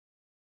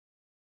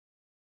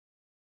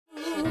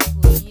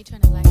you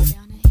turn the lights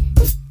down in here?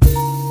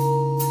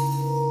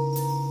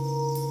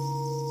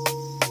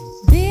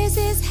 This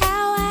is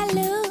how I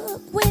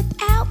look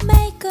without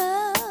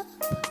makeup,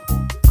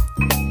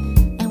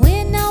 and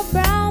with no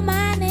brow,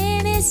 mine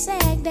and it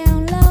sag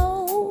down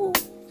low.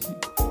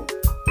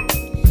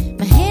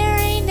 My hair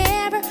ain't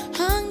never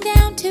hung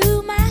down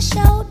to my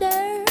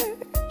shoulders,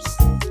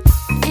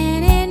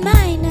 and it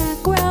might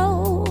not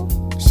grow.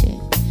 Shit,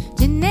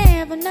 you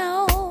never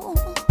know.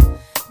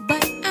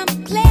 But I'm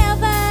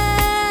clever.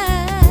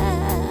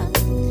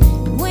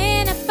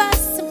 When I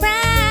fuss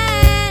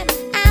around,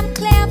 I'm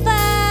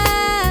clever.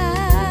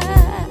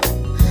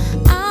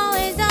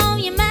 Always on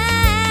your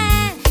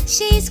mind,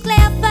 she's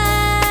clever.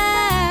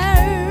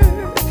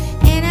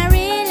 And I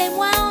really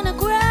wanna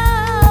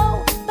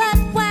grow, but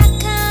why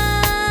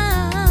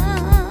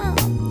come?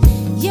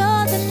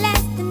 You're the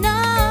last to know.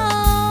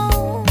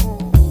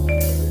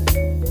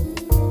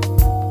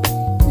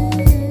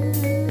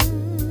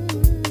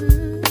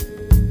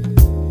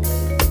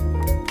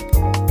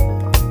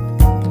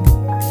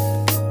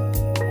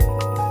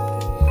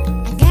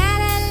 I got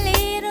a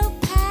little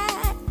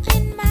pot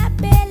in my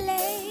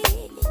belly,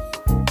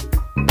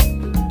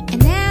 and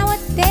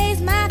nowadays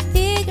my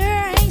figure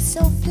ain't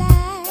so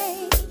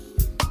fly.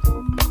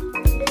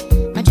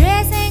 My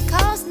dress ain't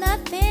cost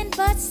nothing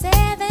but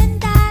 $7,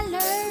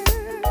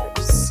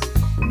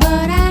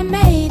 but I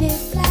made it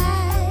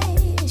fly.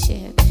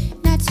 Shit,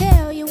 now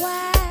tell you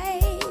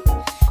why.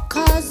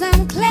 'Cause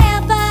I'm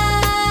clever.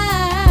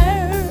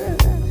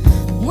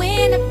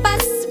 When I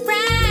fuss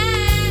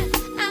around,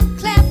 I'm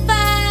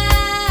clever.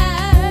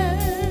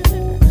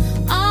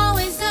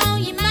 Always on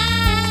your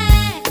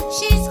mind,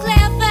 she's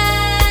clever.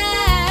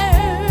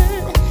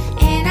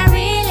 And I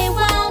really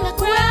wanna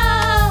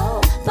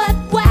grow, but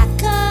why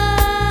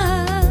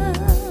come?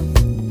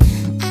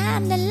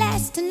 I'm the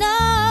last to know.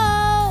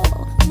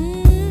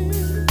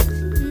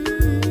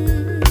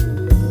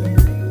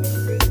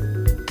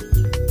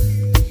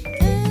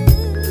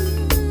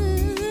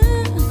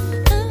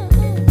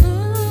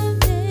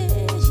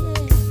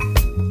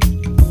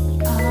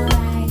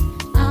 Alright,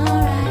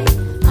 alright,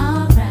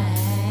 alright.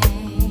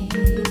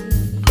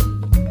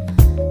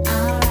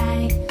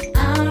 Alright,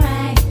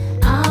 alright,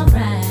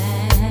 alright.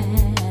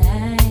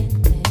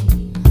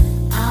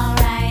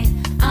 Alright,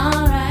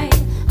 alright,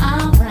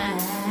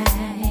 alright.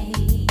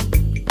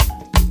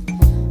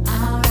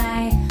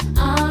 Alright,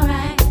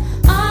 alright,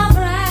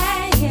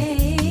 alright with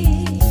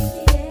me.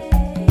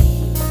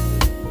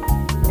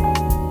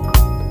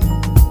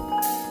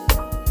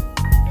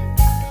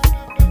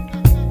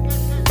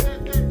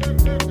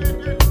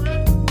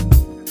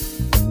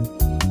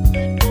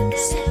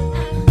 Said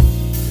I'm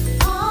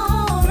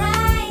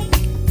alright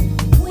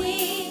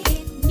with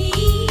me.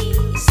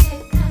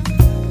 Said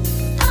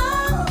I'm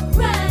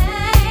alright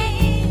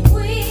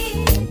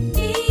with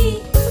me.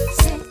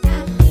 Said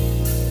I'm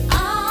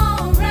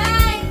alright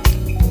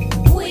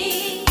with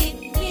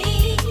me.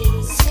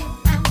 Said I'm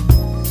alright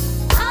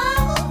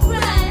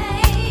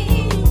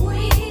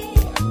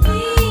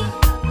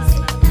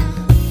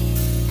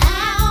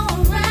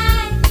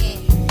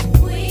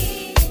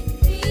with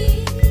me.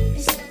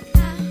 Said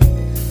I'm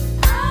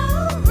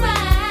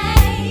alright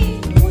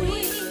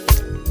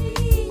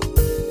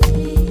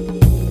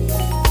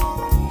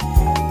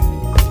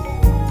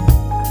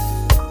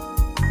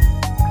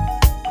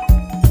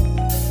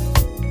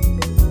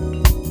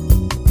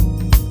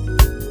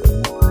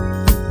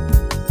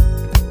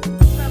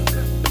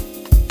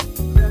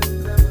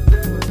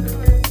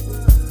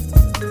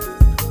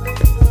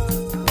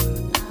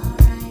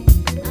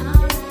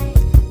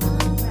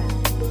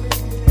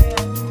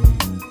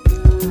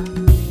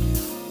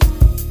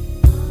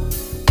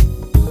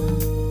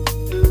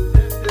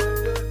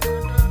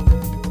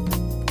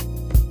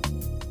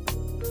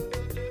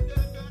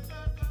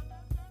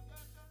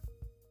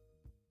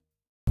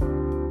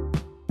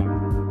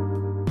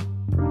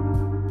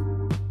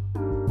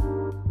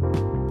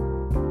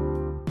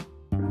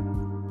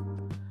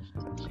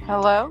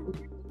Hello?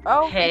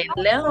 Oh, it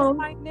Hello. says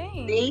my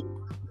name. See?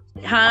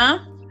 Huh?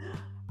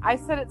 I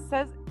said it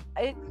says,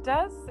 it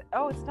does.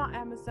 Oh, it's not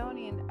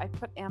Amazonian. I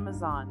put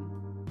Amazon.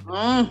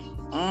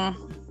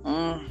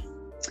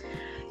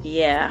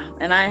 Yeah,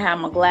 and I have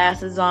my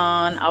glasses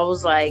on. I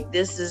was like,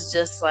 this is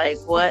just like,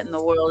 what in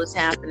the world is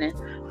happening?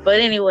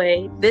 But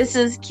anyway, this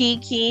is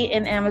Kiki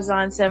and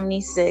Amazon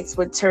 76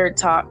 with Turd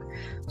Talk.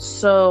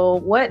 So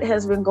what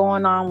has been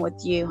going on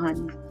with you,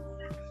 honey?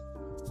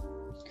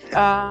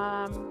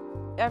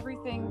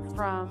 Everything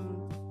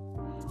from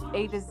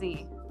A to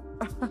Z.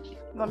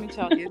 Let me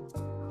tell you.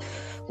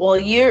 Well,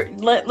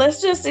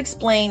 let's just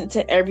explain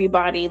to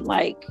everybody,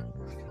 like,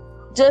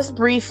 just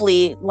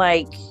briefly,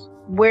 like,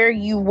 where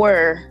you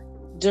were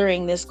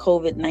during this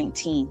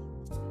COVID-19.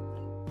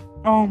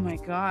 Oh my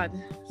God.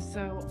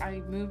 So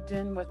I moved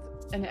in with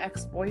an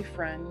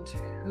ex-boyfriend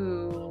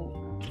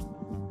who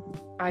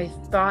I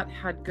thought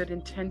had good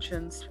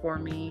intentions for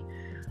me.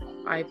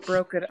 I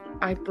broke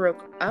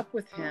up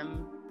with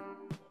him.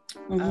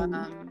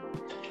 Mhm.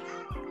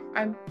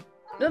 I'm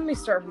let me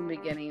start from the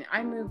beginning.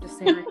 I moved to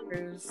Santa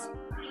Cruz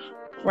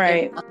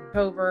Right. in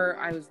October.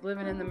 I was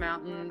living in the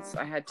mountains.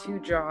 I had 2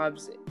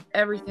 jobs.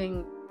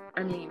 Everything,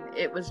 I mean,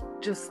 it was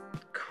just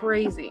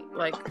crazy.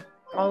 Like,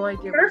 all I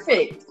did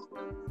Perfect.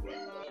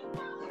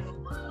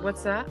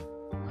 What's that?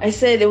 I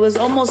said it was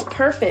almost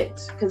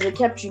perfect because it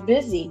kept you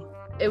busy.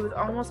 It was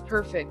almost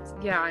perfect.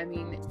 Yeah, I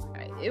mean,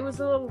 it was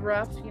a little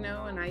rough, and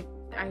I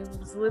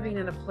was living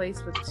in a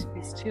place with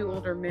these 2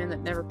 older men that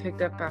never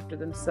picked up after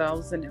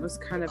themselves, and it was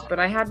kind of, but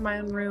I had my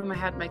own room, I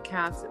had my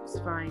cats, it was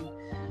fine.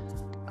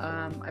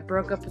 I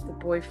broke up with the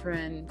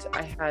boyfriend.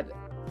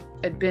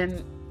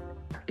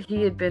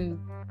 He had been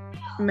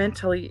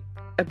mentally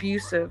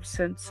abusive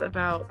since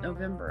about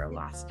November of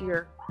last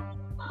year.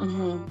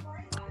 Mm-hmm.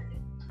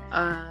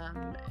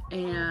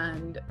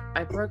 And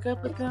I broke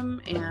up with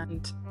him,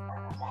 and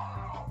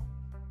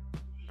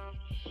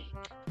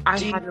I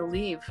had to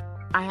leave.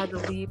 I had to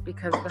leave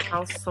because the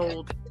house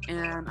sold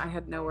and I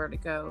had nowhere to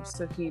go.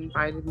 So he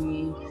invited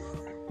me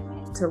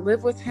to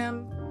live with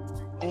him.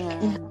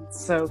 And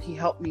so he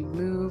helped me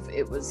move.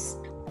 He was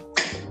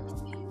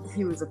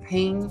a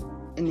pain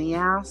in the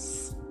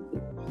ass.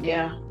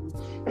 Yeah.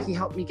 He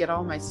helped me get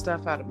all my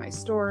stuff out of my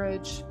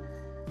storage,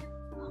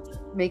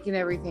 making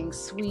everything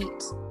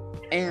sweet.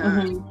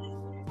 And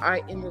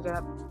I ended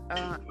up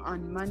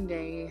on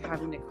Monday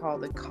having to call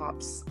the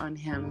cops on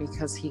him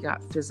because he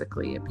got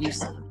physically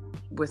abusive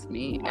with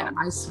me. And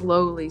I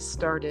slowly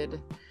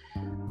started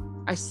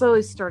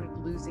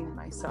losing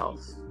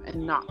myself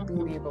and not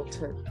being able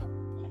to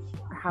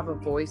have a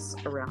voice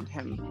around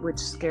him, which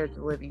scared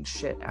the living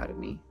shit out of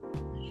me.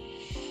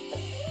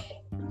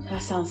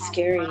 That sounds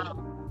scary.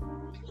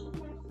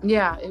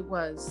 Yeah, it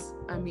was.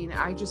 I mean,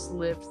 I just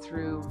lived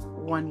through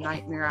one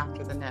nightmare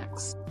after the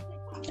next.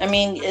 I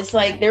mean, it's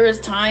like there was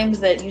times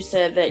that you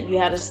said that you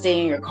had to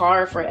stay in your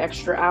car for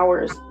extra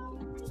hours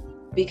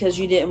because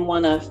you didn't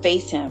want to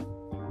face him.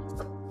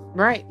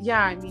 Right.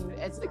 Yeah. I mean,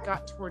 as it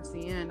got towards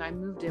the end, I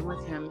moved in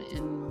with him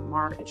in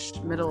March,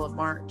 middle of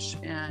March,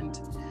 and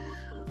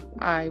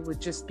I would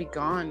just be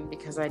gone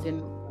because I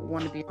didn't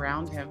want to be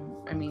around him.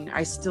 I mean,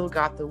 I still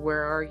got the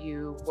 "where are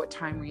you? What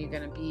time are you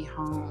going to be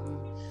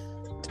home?"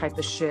 type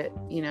of shit,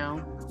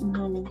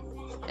 Mm-hmm.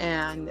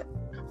 And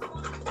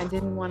I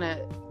didn't want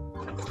to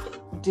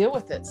deal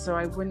with it, so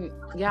I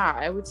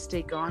would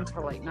stay gone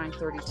till like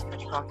 9:30, 10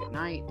 o'clock at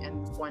night.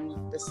 And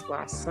this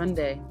last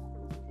Sunday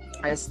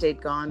I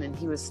stayed gone, and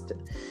he was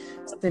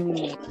sending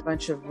me a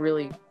bunch of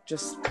really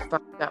just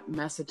fucked up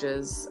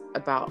messages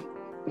about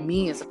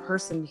me as a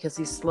person because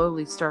he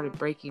slowly started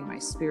breaking my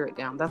spirit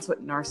down. That's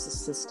what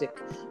narcissistic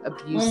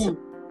abusive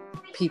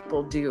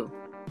people do.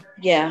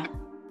 Yeah.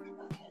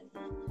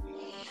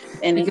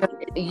 And because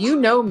you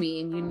know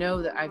me, and you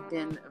know that I've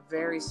been a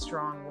very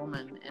strong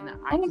woman, and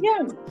I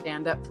can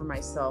stand up for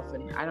myself,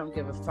 and I don't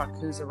give a fuck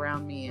who's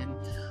around me, and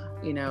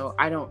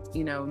I don't,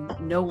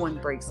 no one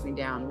breaks me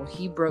down. Well,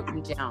 he broke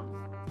me down.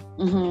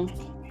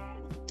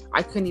 Mm-hmm.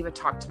 I couldn't even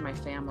talk to my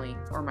family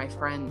or my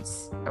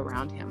friends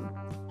around him.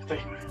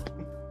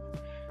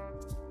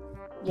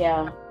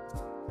 Yeah.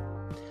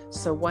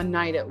 So one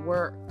night at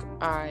work,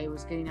 I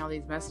was getting all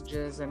these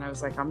messages, and I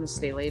was like, I'm gonna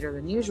stay later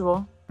than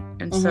usual.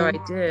 And so I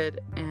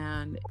did,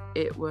 and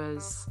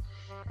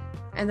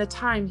the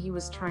time he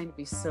was trying to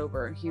be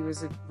sober. He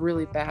was a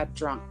really bad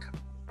drunk.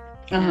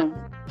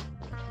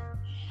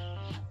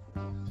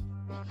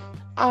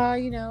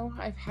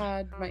 I've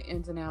had my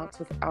ins and outs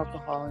with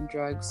alcohol and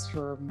drugs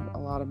for a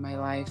lot of my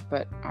life,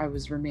 but I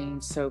was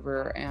remaining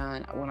sober,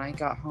 and when I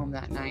got home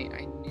that night,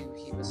 I knew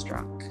he was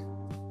drunk.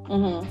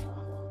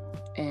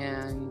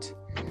 And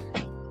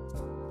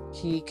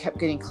he kept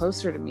getting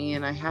closer to me,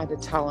 and I had to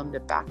tell him to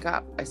back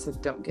up. I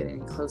said, don't get any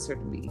closer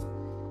to me.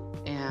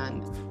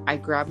 And I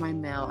grabbed my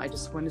mail. I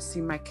just wanted to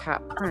see my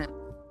cat Print.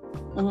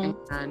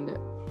 And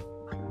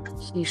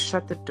he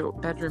shut the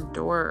bedroom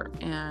door,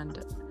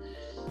 and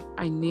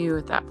I knew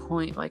at that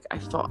point, like, I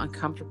felt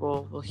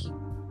uncomfortable. Well, he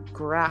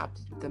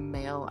grabbed the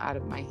mail out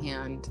of my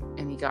hand,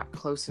 and he got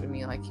closer to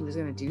me like he was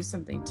going to do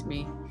something to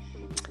me.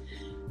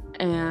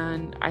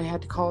 And I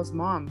had to call his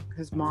mom.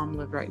 His mom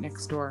lived right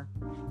next door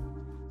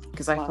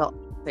because I felt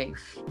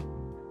safe.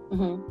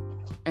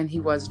 And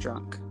he was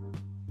drunk.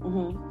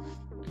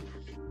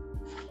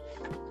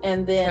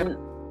 And then,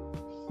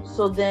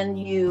 so then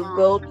you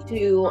go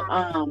to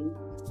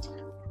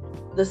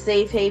the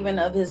safe haven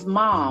of his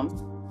mom.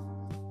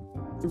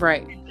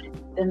 Right.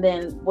 And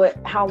then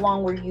how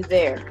long were you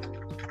there?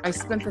 I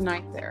spent the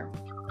night there.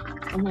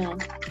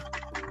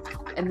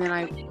 And then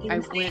I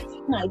went.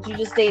 You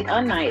just stayed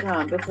one night,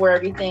 huh? Before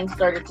everything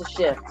started to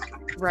shift.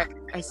 Right.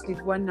 I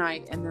stayed one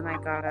night, and then I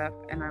got up,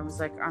 and I was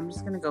like, I'm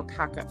just going to go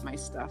pack up my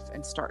stuff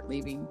and start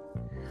leaving.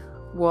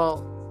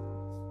 Well,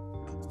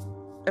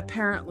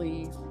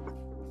 apparently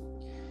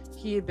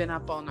he had been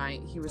up all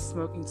night. He was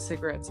smoking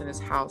cigarettes in his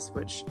house,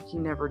 which he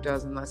never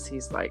does unless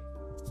he's like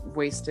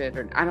wasted,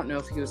 or I don't know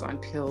if he was on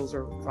pills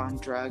or on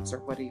drugs or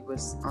what he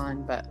was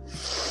on, but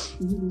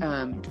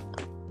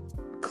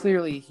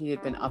clearly he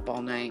had been up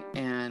all night,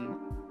 and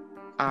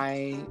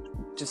I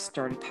just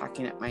started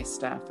packing up my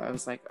stuff. I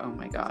was like, oh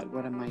my God,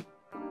 what am I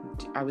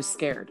I was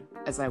scared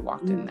as I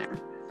walked in there.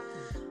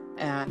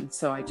 And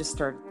so I just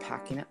started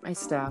packing up my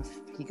stuff.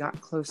 He got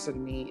closer to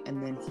me,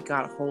 and then he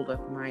got a hold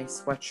of my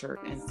sweatshirt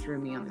and threw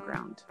me on the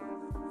ground.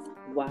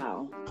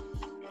 Wow.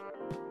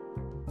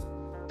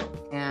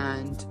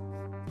 And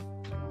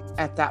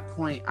at that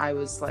point, I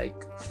was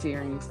like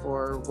fearing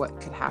for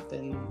what could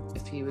happen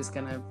if he was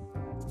going to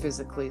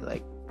physically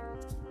like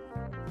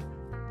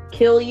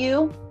kill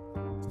you.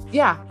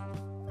 Yeah.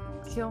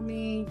 Kill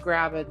me,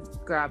 grab a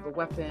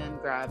weapon,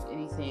 grab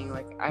anything.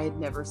 Like, I had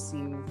never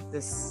seen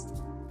this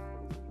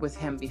with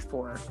him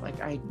before. Like,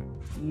 I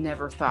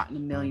never thought in a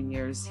million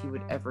years he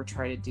would ever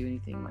try to do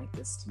anything like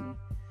this to me.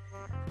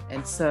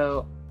 And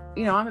so,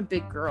 you know, I'm a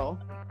big girl.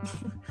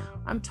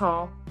 I'm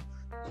tall.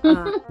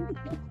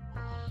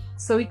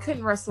 So he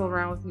couldn't wrestle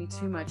around with me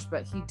too much,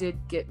 but he did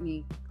get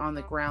me on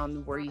the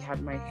ground where he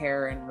had my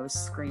hair, and I was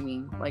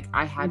screaming. Like,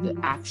 I had to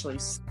actually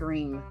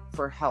scream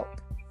for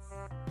help.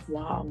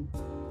 Wow.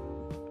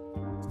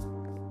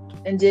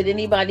 And did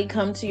anybody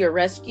come to your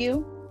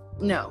rescue?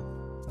 No.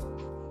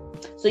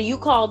 So you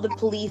called the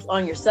police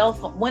on your cell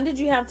phone. When did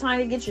you have time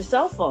to get your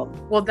cell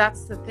phone? Well,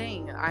 that's the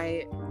thing.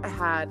 I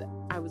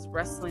was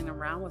wrestling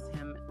around with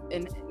him,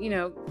 and, you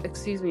know,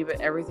 excuse me,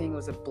 but everything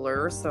was a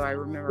blur. So I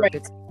remember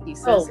bits and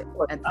pieces.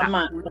 And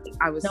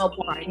I was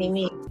by any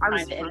means.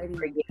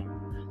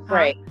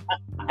 Right.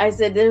 I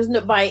said, there's no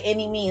by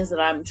any means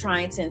that I'm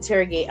trying to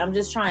interrogate. I'm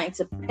just trying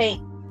to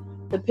paint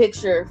the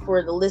picture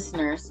for the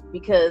listeners,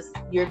 because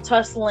you're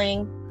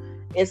tussling,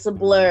 it's a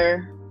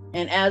blur,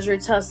 and as you're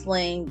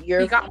tussling,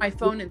 he got my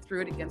phone and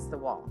threw it against the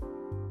wall.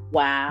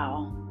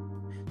 Wow.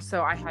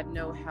 So I had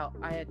no help.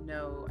 I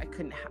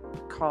couldn't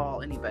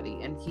call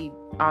anybody, and he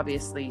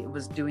obviously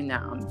was doing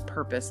that on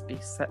purpose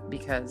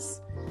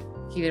because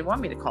he didn't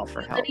want me to call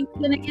for help. He was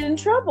going to get in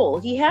trouble.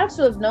 He had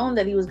to have known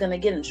that he was going to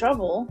get in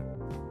trouble.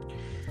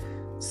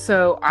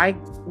 So I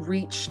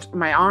reached,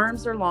 my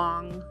arms are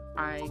long.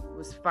 I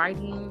was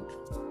fighting,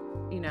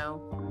 you know,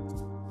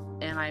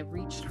 and I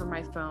reached for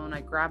my phone.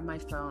 I grabbed my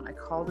phone. I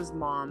called his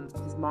mom.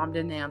 His mom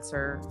didn't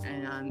answer.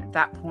 And at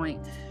that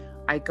point,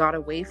 I got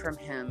away from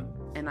him,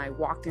 and I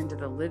walked into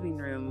the living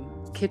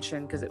room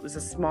kitchen, because it was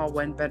a small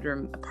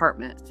 1-bedroom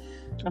apartment.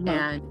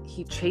 And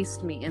he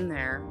chased me in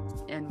there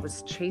and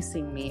was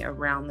chasing me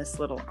around this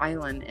little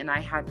island, and I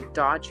had to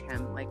dodge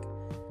him. Like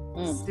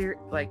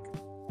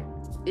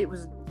it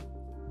was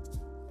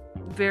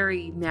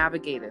very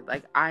navigated.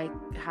 Like, I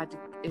had to,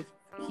 if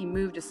he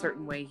moved a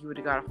certain way, he would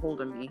have got a hold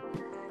of me.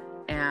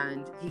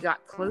 And he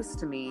got close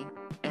to me,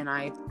 and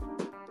I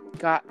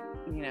got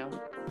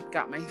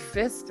my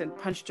fist and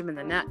punched him in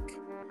the neck.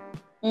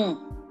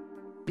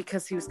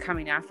 Because he was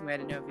coming after me. I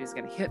didn't know if he was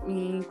going to hit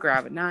me,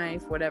 grab a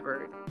knife,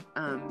 whatever.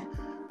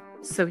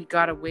 So he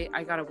got away.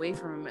 I got away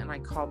from him, and I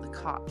called the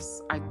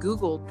cops. I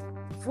Googled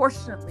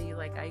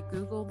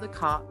the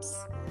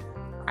cops.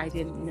 I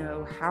didn't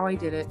know how I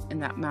did it in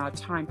that amount of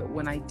time, but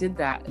when I did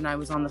that, and I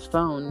was on the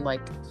phone,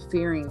 like,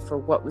 fearing for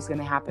what was going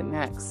to happen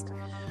next.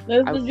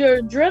 This was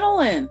your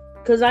adrenaline,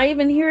 because I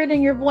even hear it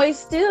in your voice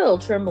still,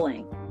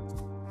 trembling.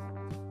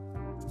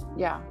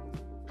 Yeah.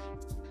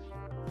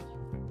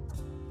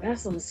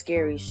 That's some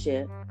scary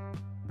shit.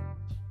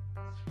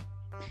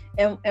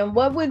 And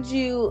what would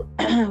you,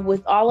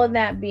 with all of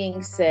that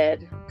being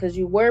said, because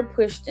you were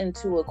pushed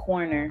into a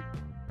corner,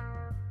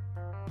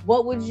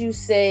 what would you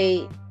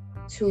say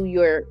to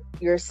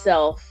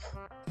yourself,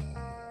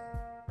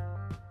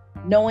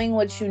 knowing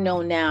what you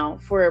know now,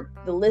 for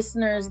the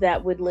listeners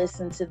that would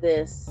listen to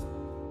this?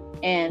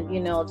 And, you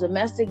know,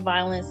 domestic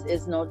violence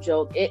is no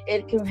joke.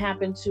 It can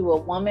happen to a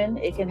woman,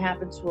 it can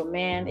happen to a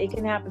man, it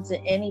can happen to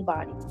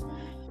anybody.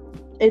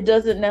 It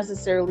doesn't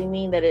necessarily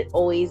mean that it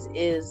always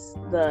is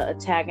the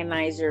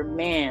antagonizer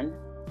man.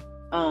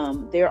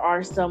 There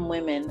are some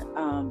women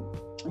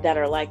that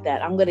are like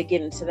that. I'm going to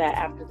get into that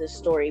after this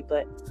story,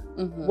 but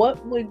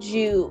what would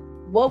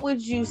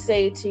you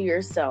say to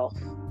yourself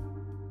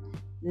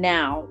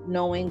now,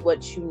 knowing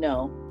what you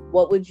know?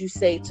 What would you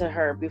say to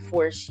her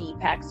before she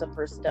packs up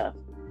her stuff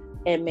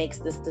and makes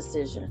this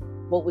decision?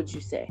 What would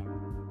you say?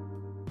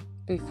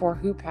 Before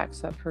who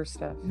packs up her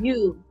stuff?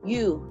 You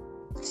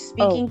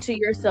speaking to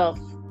yourself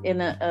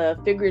in a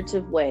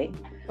figurative way.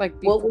 Like,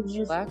 what would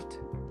you left?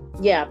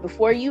 Yeah,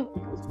 before you,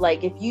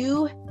 like, if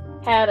you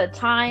had a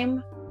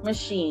time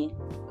machine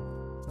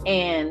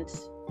and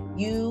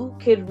you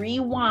could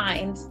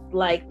rewind,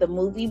 like the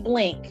movie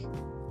Blink,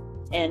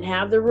 and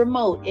have the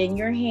remote in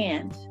your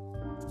hand,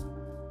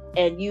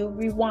 and you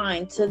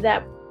rewind to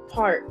that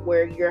part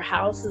where your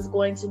house is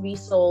going to be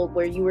sold,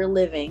 where you were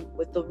living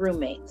with the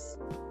roommates,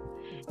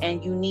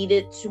 and you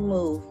needed to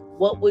move,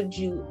 what would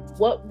you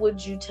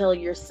tell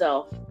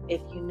yourself if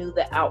you knew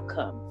the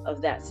outcome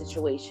of that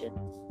situation?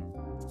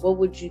 What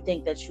would you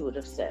think that you would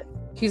have said?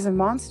 He's a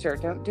monster.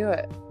 Don't do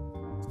it.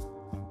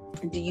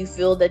 Do you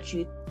feel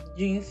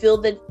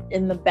that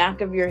in the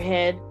back of your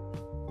head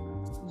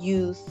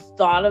you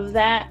thought of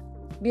that?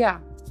 Yeah,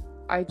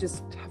 I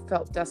just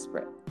felt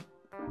desperate.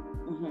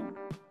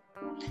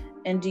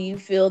 And do you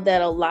feel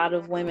that a lot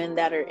of women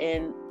that are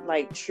in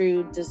like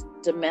true just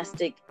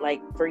domestic,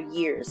 like for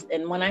years.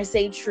 And when I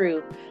say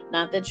true,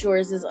 not that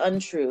yours is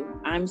untrue,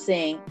 I'm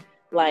saying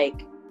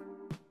like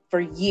for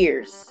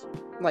years.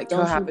 Like Don't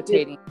you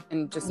cohabitating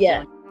and just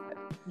Yeah. dealing with it.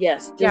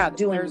 Yes, just Yeah,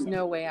 doing there's it.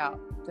 no way out.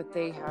 That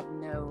they have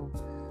no,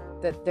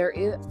 that there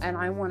is, and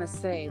I want to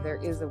say there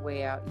is a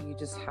way out. You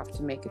just have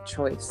to make a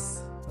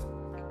choice.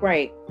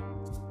 Right.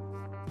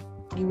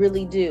 You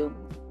really do.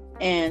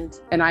 And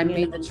I you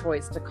made know, the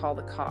choice to call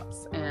the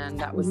cops, and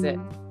that was it.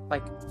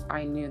 Like,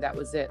 I knew that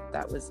was it.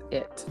 That was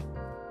it.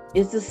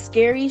 it's a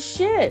scary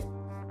shit.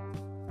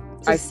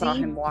 To I saw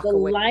see him walk the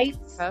away with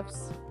lights.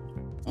 cuffs,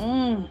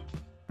 Mm,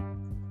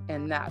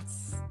 and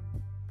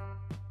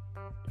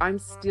I'm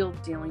still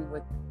dealing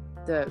with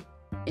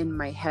in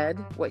my head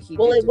what he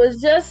well, did. it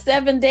was just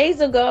 7 days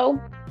ago.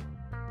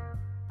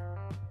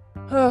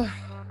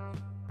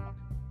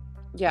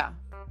 Yeah.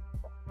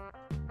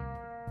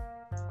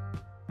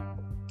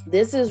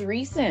 This is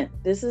recent.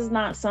 This is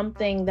not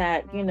something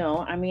that,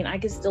 I mean, I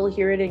can still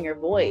hear it in your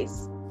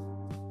voice.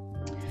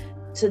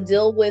 To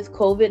deal with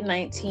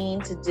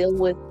COVID-19, to deal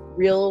with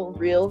real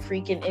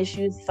freaking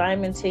issues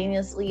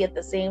simultaneously at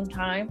the same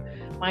time.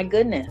 My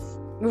goodness.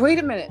 Wait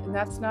a minute, and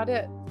that's not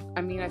it.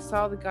 I mean, I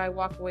saw the guy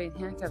walk away in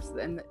handcuffs,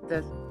 and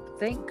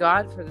thank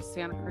God for the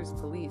Santa Cruz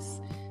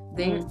police.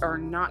 They are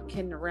not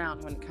kidding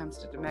around when it comes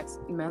to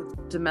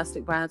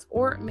domestic violence,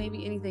 or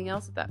maybe anything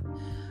else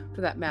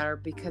for that matter,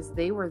 because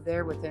they were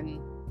there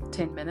within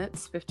 10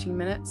 minutes, 15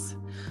 minutes.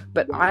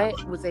 But I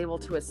was able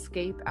to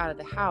escape out of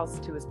the house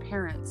to his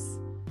parents,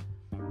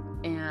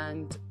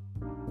 and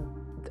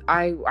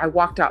I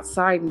walked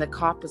outside, and the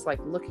cop was like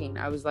looking.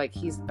 I was like,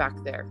 he's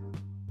back there.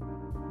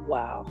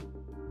 Wow.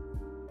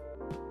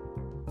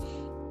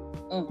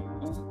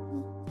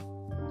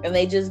 And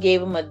they just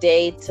gave him a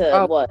day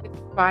to what?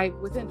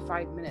 Within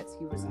 5 minutes,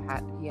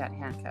 he had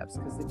handcuffs,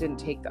 because it didn't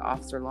take the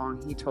officer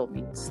long. He told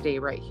me, stay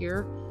right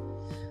here.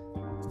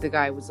 The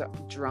guy was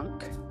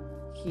drunk.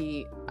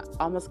 He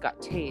almost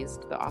got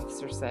tased, the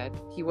officer said.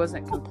 He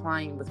wasn't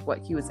complying with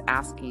what he was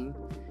asking.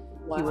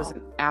 Wow. He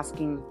wasn't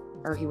asking,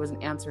 or he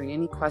wasn't answering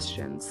any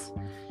questions.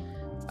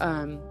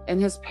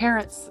 And his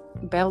parents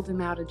bailed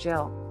him out of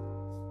jail.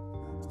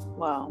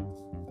 Wow.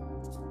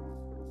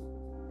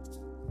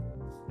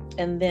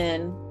 And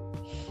then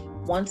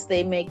once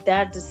they make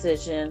that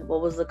decision,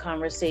 what was the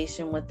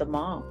conversation with the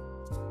mom?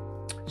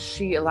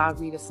 She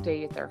allowed me to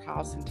stay at their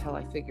house until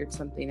I figured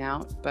something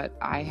out, but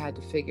I had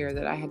to figure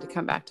that I had to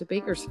come back to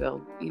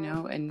Bakersfield,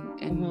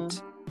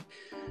 and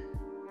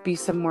be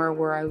somewhere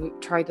where I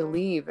tried to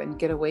leave and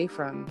get away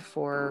from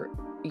for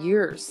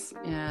years.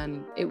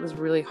 And it was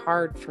really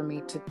hard for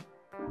me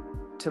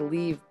to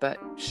leave, but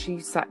she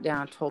sat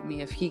down and told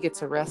me, if he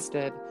gets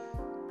arrested,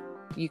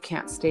 you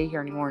can't stay here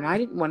anymore. And I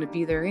didn't want to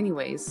be there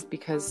anyways,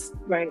 because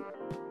Right.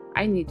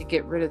 I need to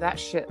get rid of that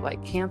shit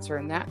like cancer,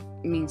 and that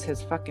means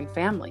his fucking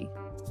family.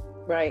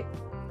 Right.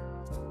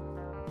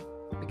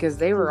 Because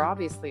they were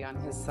obviously on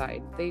his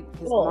side. His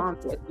mom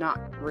did not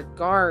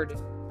regard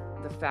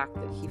the fact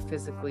that he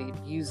physically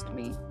abused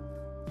me.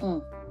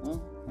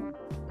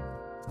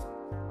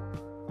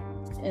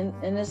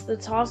 And it's the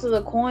toss of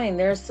the coin.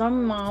 There are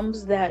some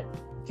moms that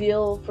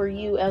feel for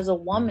you as a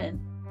woman,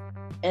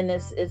 and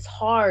it's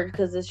hard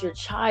because it's your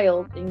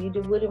child, and you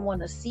wouldn't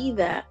want to see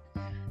that.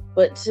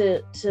 But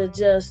to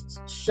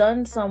just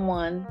shun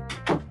someone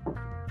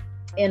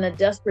in a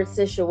desperate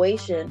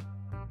situation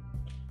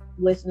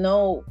with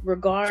no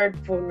regard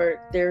for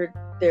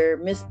their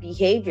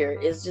misbehavior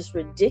is just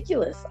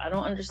ridiculous. I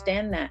don't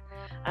understand that.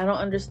 I don't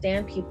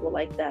understand people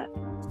like that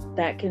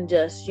can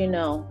just,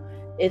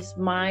 it's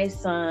my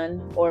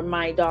son or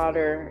my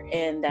daughter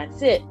and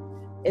that's it.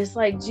 It's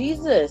like,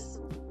 Jesus,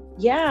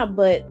 yeah,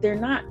 but they're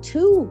not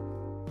two.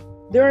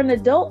 They're an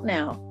adult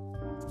now.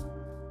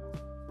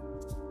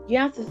 You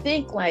have to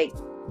think, like,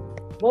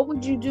 what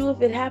would you do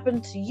if it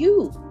happened to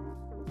you?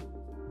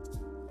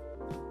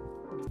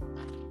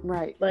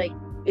 Right. Like,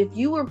 if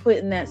you were put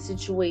in that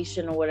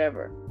situation or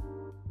whatever.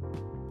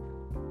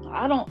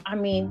 I don't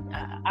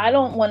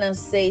want to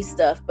say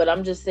stuff, but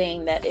I'm just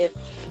saying that if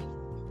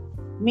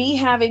me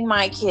having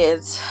my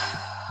kids,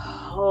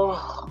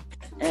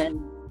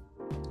 and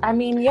I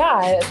mean,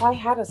 yeah, if I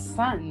had a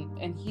son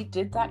and he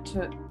did that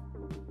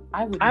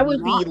I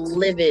would be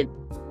livid.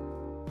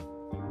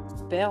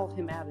 Bail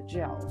him out of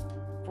jail,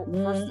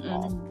 first of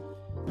all.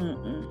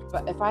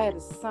 But if I had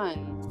a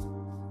son,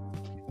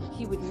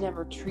 he would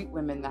never treat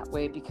women that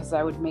way, because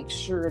I would make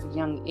sure at a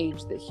young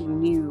age that he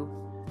knew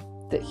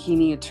that he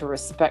needed to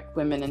respect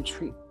women and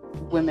treat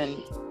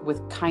women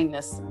with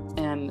kindness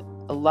and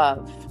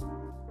love.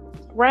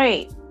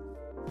 Right.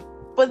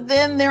 But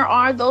then there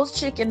are those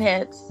chicken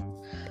heads,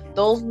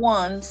 those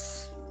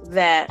ones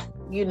that,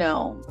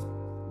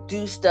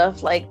 do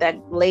stuff like that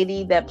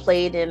lady that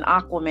played in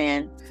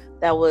Aquaman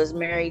that was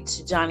married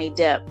to Johnny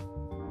Depp,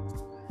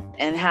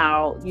 and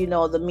how,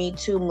 the Me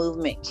Too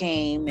movement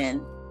came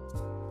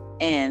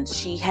and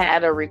she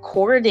had a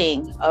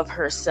recording of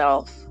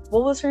herself.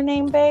 What was her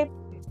name, babe?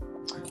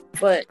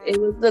 But it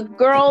was the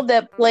girl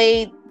that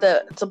played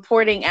the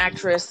supporting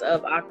actress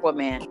of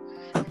Aquaman.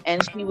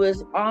 and she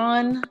was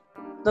on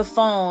the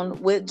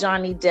phone with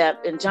Johnny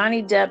Depp, and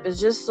Johnny Depp is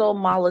just so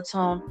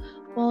monotone.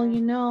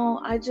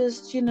 Well, I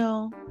just,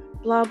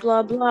 blah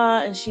blah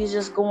blah, and she's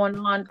just going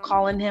on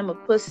calling him a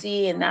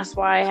pussy, and that's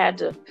why I had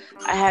to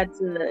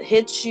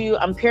hit you.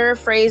 I'm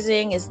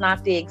paraphrasing, it's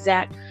not the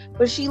exact,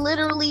 but she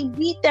literally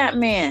beat that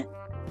man.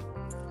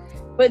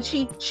 But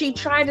she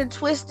tried to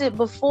twist it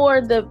before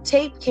the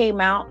tape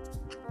came out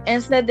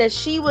and said that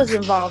she was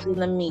involved in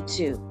the Me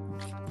Too.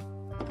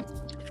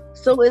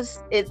 So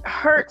it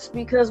hurts,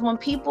 because when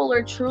people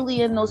are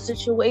truly in those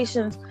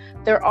situations,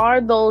 there are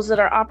those that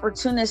are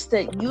opportunists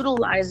that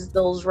utilize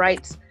those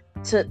rights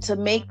to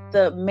make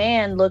the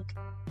man look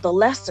the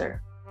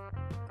lesser.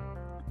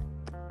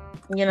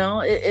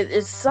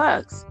 It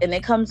sucks. And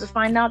it comes to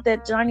find out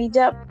that Johnny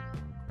Depp,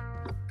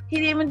 he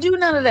didn't even do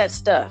none of that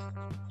stuff.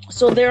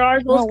 So there are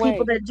those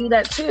people that do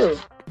that too.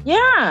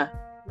 Yeah.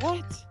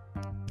 What?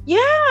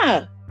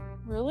 Yeah.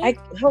 Really?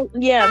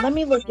 Let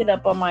me look it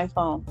up on my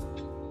phone.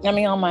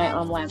 On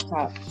my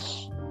laptop.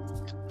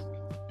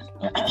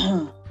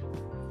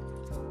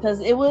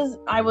 Because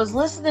I was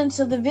listening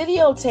to the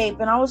videotape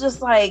and I was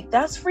just like,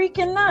 that's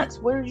freaking nuts.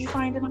 Where did you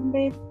find it on,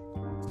 babe?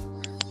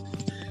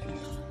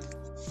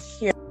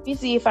 Here, let me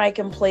see if I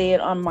can play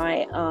it on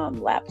my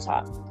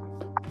laptop.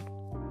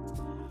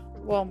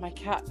 Well, my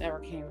cat never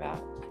came back.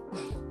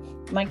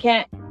 My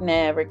cat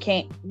never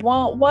came.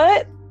 Well,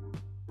 what?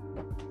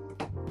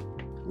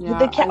 Yeah,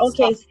 the cat.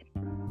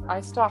 I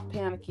stopped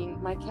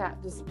panicking. My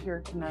cat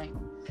disappeared tonight.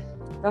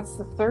 That's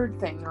the third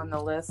thing on the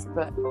list,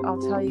 but I'll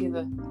tell you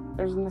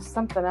there's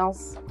something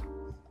else.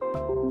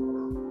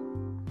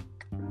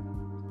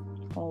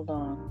 Hold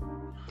on.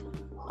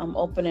 I'm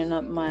opening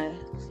up my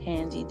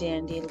handy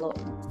dandy look.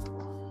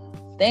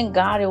 Thank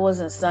God it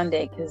wasn't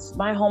Sunday, because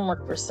my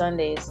homework for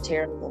Sunday is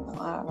terrible.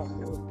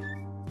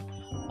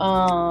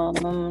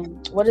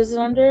 What is it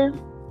under?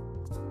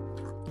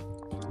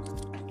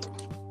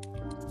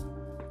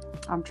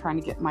 I'm trying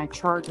to get my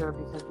charger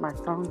because my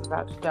phone's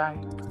about to die.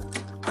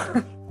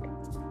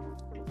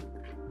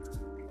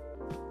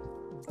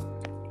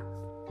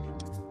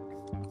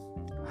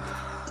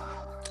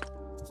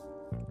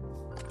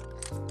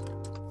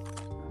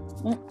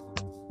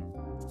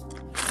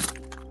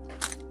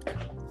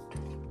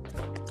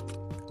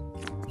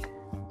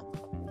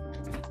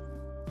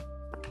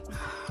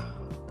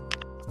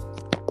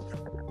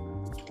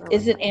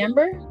 Is it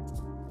Amber?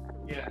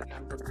 Yeah,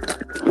 Amber.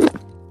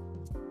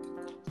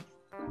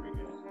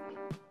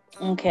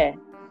 Okay.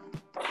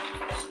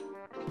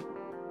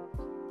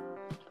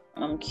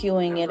 I'm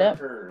queuing it up.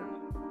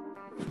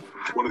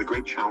 One of the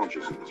great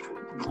challenges in this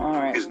world All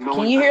right. is Can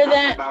knowing you hear enough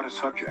that? about a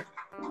subject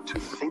to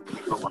think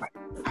you're right.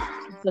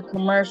 It's a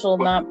commercial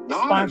But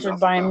not sponsored enough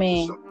by about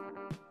me.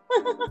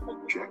 the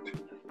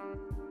subject.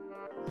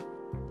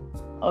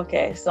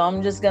 Okay, so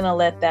I'm just gonna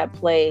let that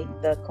play,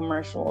 the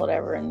commercial,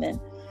 whatever, and then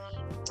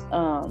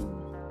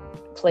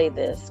play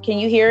this. Can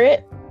you hear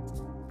it?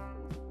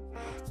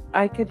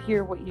 I could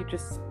hear what you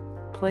just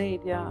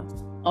played, yeah.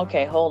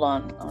 Okay, hold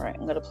on. All right,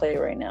 I'm gonna play it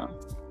right now.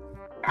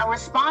 Are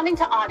responding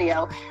to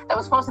audio that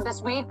was posted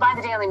this week by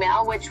the Daily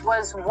Mail, which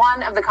was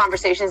one of the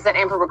conversations that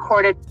Amber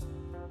recorded.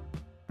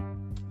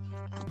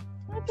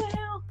 What the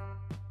hell?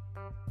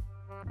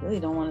 Really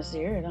don't want to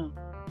hear it, huh?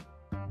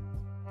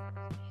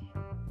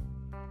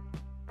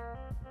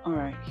 All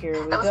right, here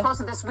we That was go.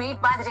 posted this week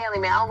by the Daily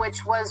Mail,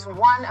 which was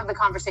one of the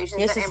conversations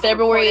This that is Amber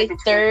February recorded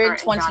between her 3rd, and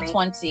Johnny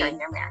 2020. during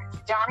their marriage.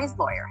 Johnny's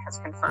lawyer has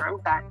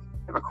confirmed that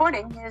the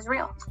recording is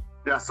real.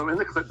 Yeah, so in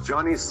the clip,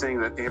 Johnny's saying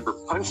that Amber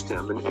punched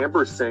him, and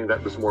Amber is saying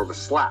that was more of a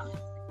slap.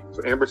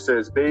 So Amber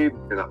says, babe,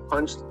 you're not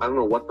punched. I don't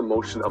know what the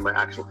motion of my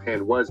actual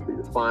hand was, but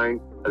you're fine.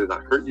 I did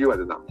not hurt you. I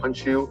did not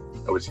punch you.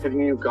 I was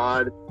hitting you,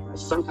 God. I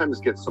sometimes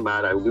get so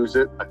mad I lose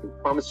it. I can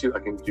promise you I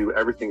can do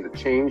everything to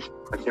change.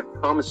 I can't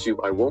promise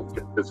you I won't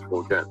get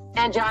physical again.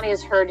 And Johnny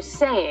is heard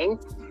saying,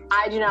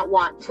 I do not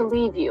want to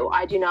leave you.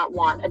 I do not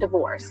want a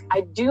divorce.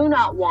 I do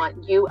not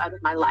want you out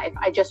of my life.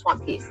 I just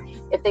want peace.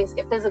 If things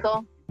get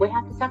physical, we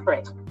have to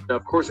separate. Now,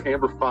 of course,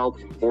 Amber filed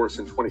for divorce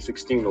in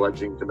 2016,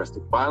 alleging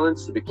domestic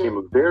violence. It became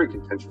a very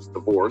contentious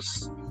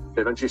divorce.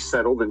 They eventually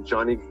settled, and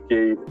Johnny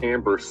gave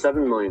Amber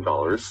 $7 million,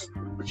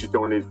 which he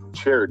donated to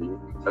charity.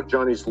 Now,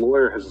 Johnny's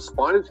lawyer has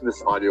responded to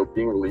this audio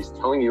being released,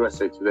 telling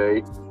USA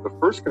Today the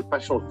first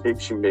confessional tape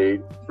she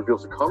made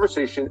reveals a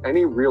conversation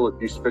any real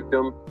abuse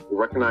victim will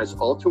recognize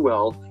all too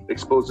well. It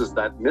exposes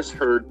that Miss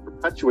Heard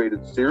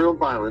perpetuated serial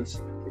violence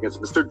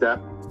against Mr.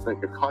 Depp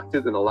and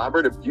concocted an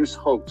elaborate abuse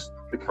hoax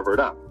to cover it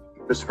up.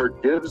 Miss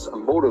Heard gives a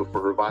motive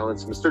for her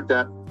violence. Mr.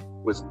 Depp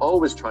was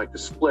always trying to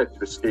split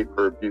to escape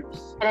her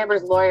abuse. And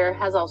Amber's lawyer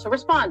has also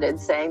responded,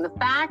 saying the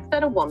fact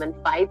that a woman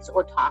fights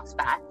or talks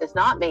back does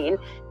not mean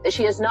that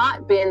she has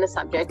not been the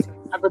subject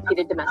of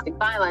repeated domestic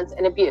violence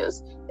and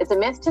abuse. It's a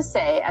myth to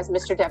say, as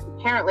Mr. Depp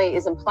apparently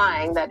is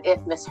implying, that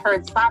if Miss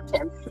Heard slapped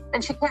him,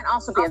 then she can't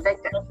also be a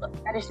victim.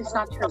 That is just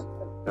not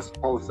true. As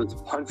Paul says,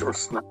 punch or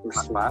slap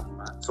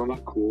so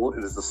not cool.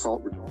 It is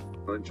assault.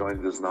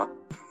 Johnny does not.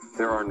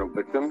 There are no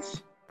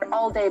victims.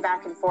 all day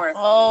back and forth.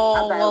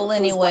 Oh, about well, who's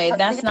anyway, what.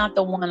 that's not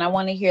the one. I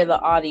want to hear the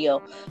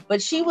audio.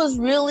 But she was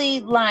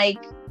really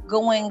like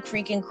going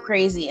freaking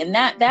crazy. And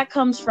that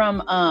comes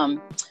from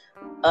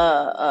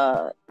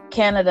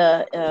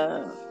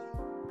Canada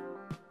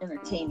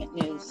Entertainment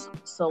News.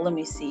 So let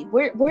me see.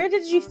 Where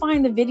did you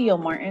find the video,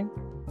 Martin?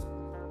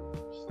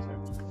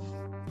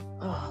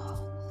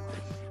 Oh,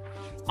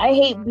 I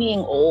hate being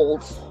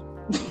old.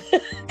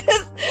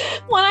 Because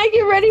when I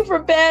get ready for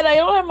bed, I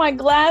don't have my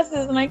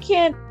glasses and I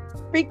can't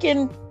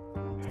freaking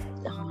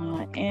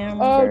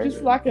Amber. Oh,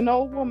 just like an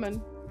old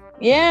woman.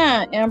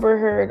 Yeah, Amber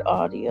Heard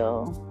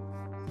audio.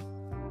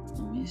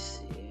 Let me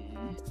see.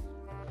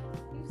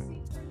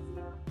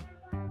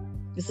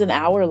 It's an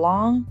hour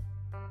long.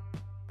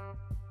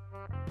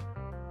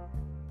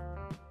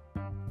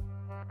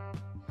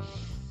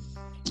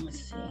 Let's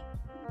see.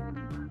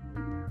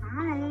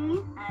 Hi, and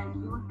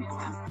you look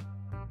fantastic.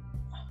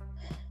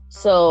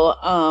 So,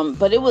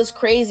 but it was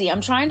crazy.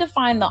 I'm trying to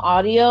find the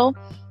audio,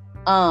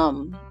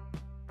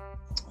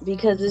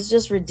 because it's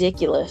just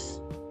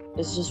ridiculous.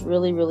 It's just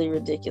really, really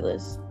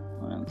ridiculous.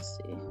 Let's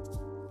see.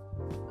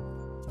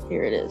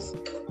 Here it is.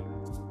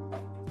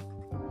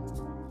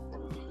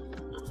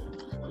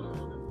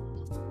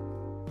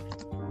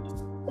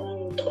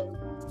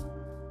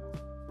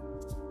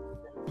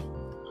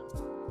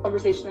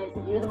 Conversation. I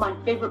said, you're my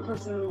favorite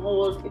person in the whole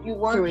world. If you Here we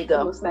weren't go.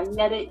 the most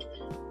magnetic,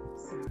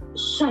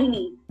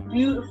 shiny,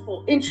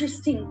 beautiful,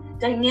 interesting,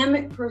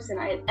 dynamic person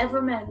I had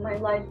ever met in my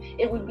life,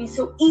 it would be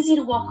so easy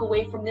to walk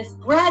away from this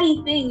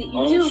bratty thing that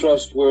you do.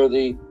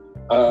 Untrustworthy.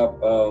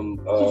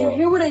 Did you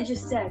hear what I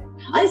just said?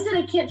 I said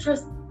I can't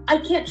trust. I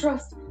can't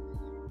trust.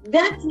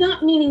 That's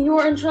not meaning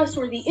you're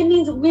untrustworthy. It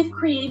means that we've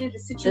created a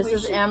situation.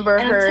 This is Amber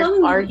and I'm Heard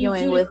telling you,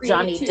 arguing you with create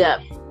Johnny it too.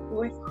 Depp.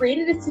 We've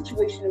created a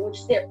situation in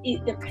which there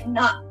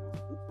cannot.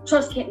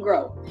 Trust can't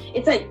grow.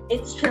 It's like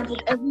it's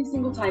trampled every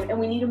single time, and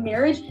we need a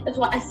marriage. That's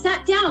why I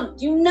sat down.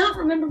 Do you not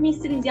remember me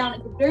sitting down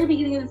at the very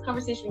beginning of this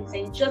conversation and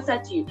saying just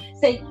that to you?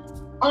 Say,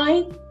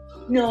 I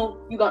know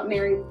you got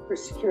married for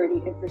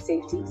security and for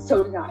safety.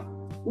 So did I.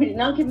 We did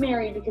not get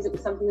married because it was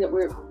something that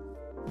we're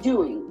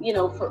doing,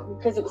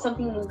 because it was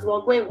something we could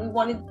walk away. We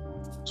wanted.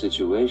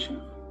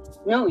 Situation.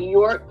 No,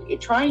 you're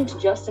trying to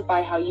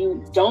justify how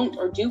you don't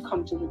or do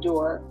come to the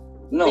door.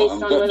 No, based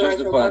I'm on whether I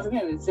throw cards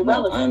justifying. again. It's No,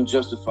 irrelevant. I'm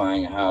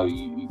justifying how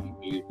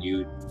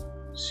you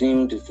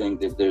seem to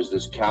think that there's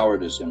this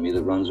cowardice in me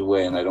that runs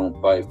away and I don't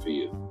fight for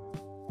you.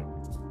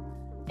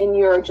 And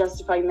you're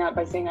justifying that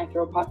by saying I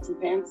throw pots and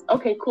pans?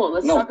 Okay, cool.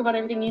 Let's No. talk about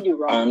everything you do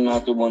wrong. I'm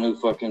not the one who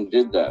fucking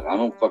did that. I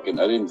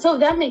didn't. So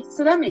that makes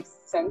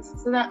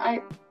sense.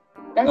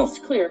 That's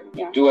clear.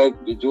 Yeah.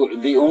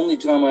 The only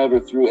time I ever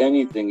threw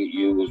anything at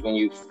you was when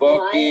you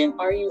fucking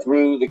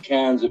threw the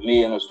cans at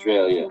me in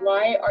Australia.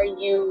 Why are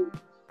you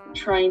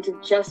trying to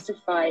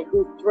justify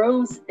who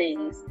throws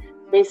things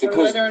based on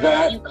Because whether or that-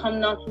 not you come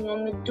knocking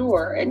on the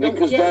door? And don't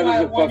Because get that why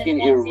is a one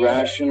fucking and one's the other.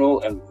 irrational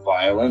and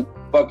violent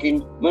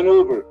fucking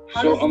maneuver.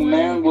 How So does a one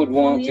man would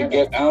inform want the to other?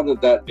 get out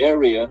of that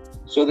area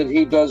so that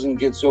he doesn't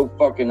get so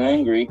fucking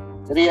angry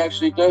that he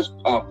actually does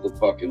pop the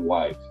fucking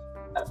wife.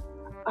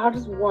 How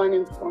does one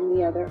inform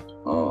the other?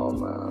 Oh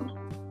man.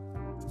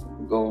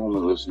 Go home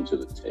and listen to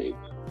the tape.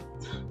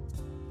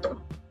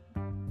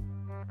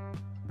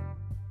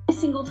 Every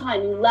single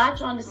time you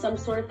latch onto some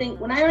sort of thing,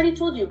 when I already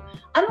told you,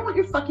 I don't know what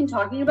you're fucking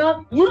talking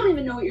about. You don't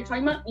even know what you're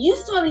talking about. You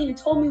still haven't even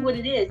told me what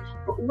it is,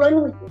 but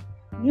run with it.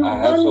 I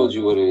have told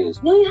you what it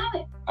is. No, you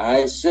haven't.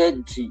 I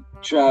said to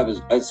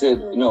Travis, I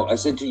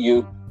said to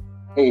you,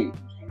 hey,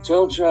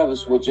 tell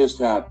Travis what just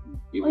happened.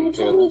 You Well, you can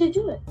told tell me him. to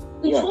do it.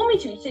 You Yeah. told me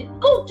to. You said,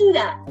 go do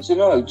that. I said,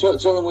 no,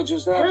 tell him what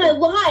just And I happened.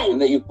 lied. And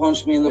that you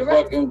punched me in the You're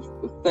right. fucking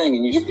thing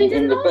and you You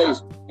figured in it the all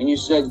face. And you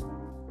said,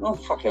 no,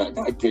 fucking,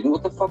 I didn't.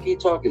 What the fuck are you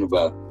talking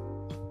about?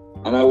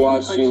 And I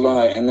watched punch you you.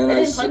 lie. And then I I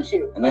didn't said, punch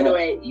you, and by then the I-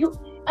 way.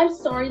 I'm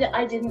sorry that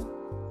I didn't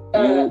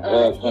You,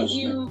 hit punched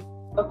you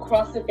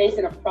across the face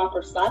in a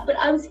proper slap, but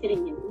I was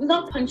hitting you. I was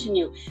not punching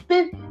you.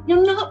 Babe,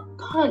 you're not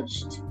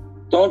punched.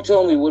 don't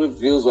tell me what it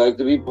feels like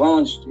to be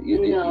punched.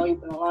 You've been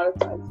a lot of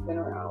times, been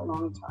around a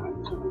long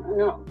time.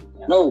 No.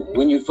 No,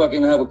 when you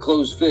fucking have a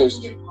closed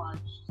fist. You're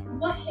punched.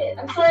 What hit?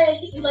 I'm sorry I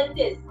hit you like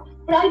this,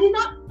 but I did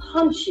not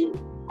punch you.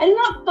 I did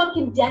not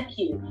fucking deck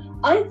you.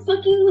 I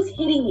fucking was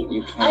hitting you.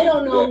 You can't I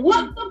don't know deck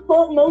what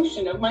the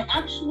motion of my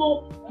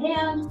actual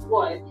hand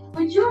was,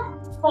 but you're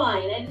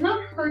fine. I did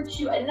not hurt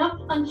you. I did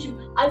not punch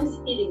you. I was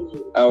hitting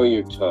you. How are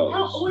your toes?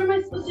 What am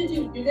I supposed to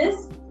do? Do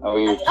this? How are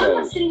your I'm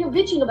not toes? sitting here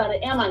bitching about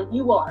it, am I?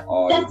 You are.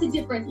 Oh, That's the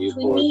difference you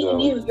between poor me and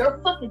dog. you. You're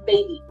a fucking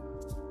baby.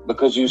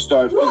 Because you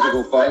start You're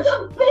physical fights?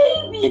 such a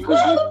baby.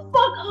 Because Grow you- the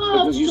fuck up,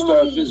 Because you start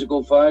Johnny.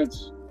 physical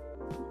fights?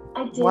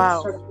 I did Wow.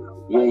 start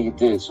physical Yeah, fights. you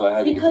did. So I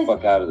had to get the Because-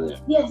 fuck out of there.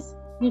 Yes,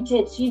 you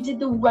did. So you did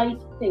the right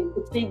thing,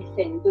 the big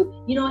thing.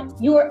 You know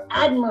what? You are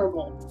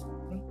admirable.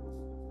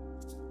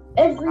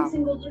 Every Wow.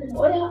 single time.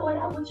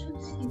 What's your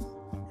excuse?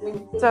 When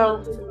you say So-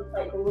 not to the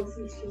fight, then what's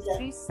the excuse that-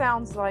 She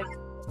sounds like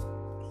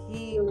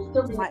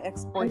my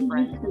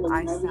ex-boyfriend, and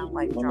I sound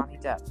like Johnny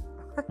Depp.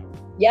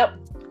 Yep.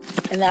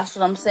 And that's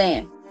what I'm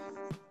saying.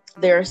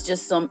 there's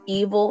just some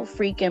evil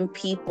freaking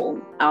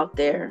people out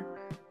there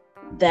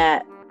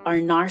that are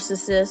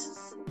narcissists.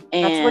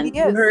 And That's what he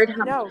is.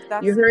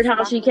 you heard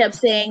how she kept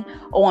saying,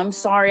 "Oh, I'm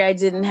sorry, I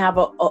didn't have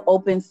a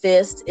open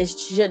fist. It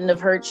shouldn't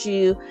have hurt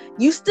you."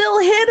 You still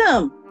hit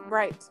him.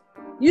 Right.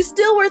 You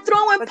still were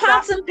throwing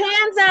pots and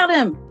pans at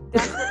him.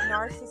 That's what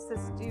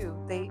narcissists do.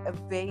 They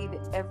evade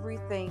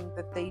everything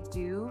that they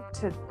do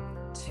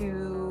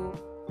to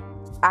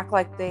act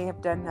like they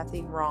have done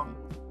nothing wrong.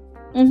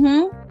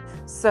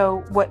 Mm-hmm.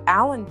 So what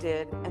Alan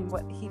did, and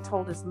what he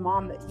told his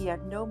mom, that he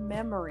had no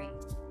memory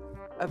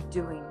of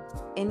doing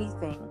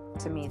anything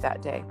to me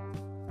that day.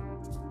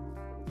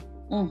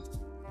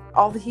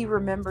 All that he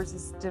remembers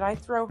is, did I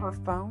throw her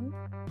phone?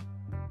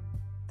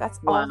 That's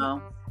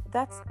all.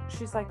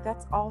 She's like,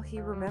 that's all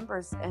he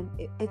remembers. And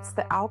it's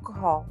the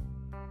alcohol.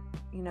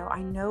 You know,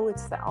 I know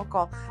it's the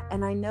alcohol.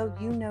 And I know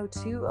you know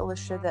too,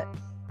 Alicia, that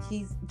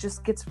he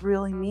just gets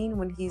really mean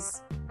when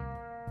he's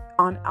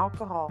on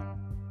alcohol.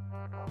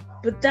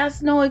 But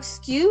that's no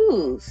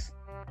excuse.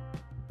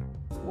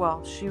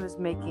 Well, she was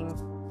making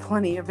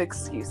plenty of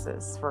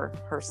excuses for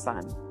her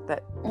son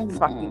that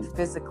fucking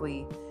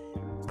physically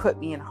put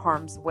me in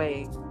harm's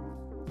way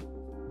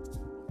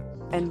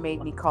and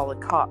made me call the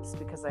cops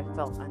because I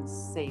felt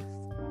unsafe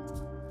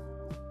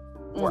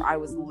where I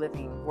was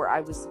living, where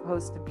I was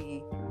supposed to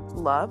be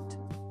loved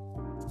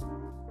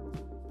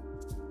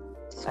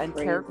and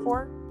cared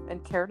for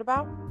and cared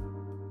about.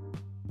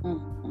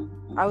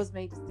 I was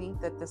made to think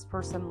that this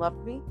person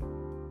loved me.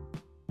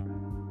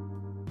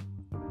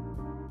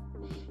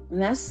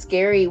 And that's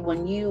scary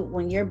when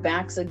your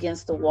back's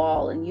against the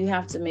wall and you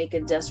have to make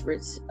a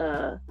desperate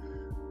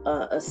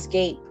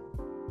escape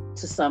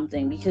to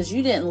something, because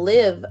you didn't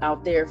live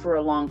out there for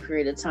a long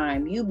period of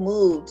time. You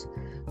moved,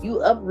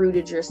 you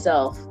uprooted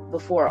yourself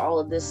before all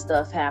of this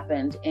stuff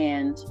happened,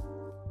 and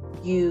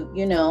you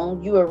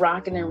were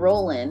rocking and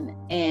rolling,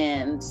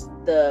 and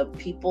the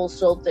people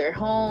sold their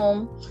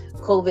home.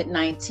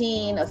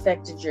 COVID-19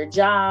 affected your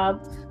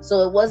job,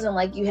 so it wasn't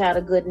like you had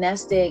a good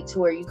nest egg to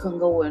where you can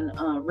go and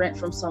rent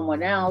from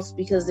someone else,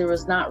 because there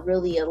was not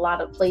really a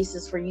lot of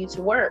places for you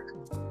to work.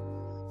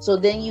 So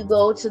then you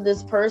go to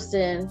this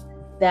person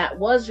that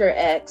was your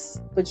ex,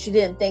 but you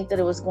didn't think that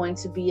it was going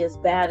to be as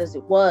bad as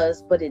it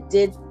was, but it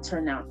did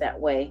turn out that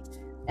way.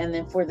 And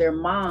then for their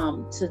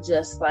mom to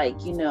just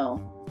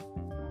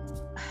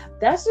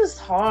that's just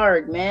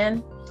hard,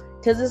 man.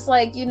 Because it's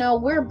like,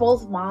 we're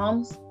both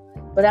moms,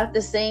 but at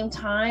the same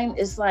time,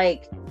 it's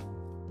like,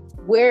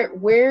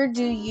 where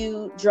do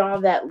you draw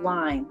that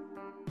line?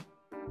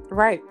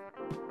 Right.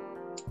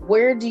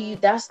 Where do you,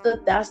 that's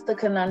the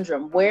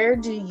conundrum. Where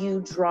do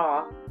you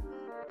draw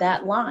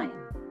that line?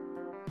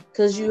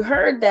 Because you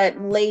heard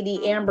that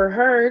lady Amber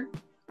Heard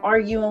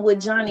arguing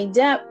with Johnny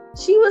Depp.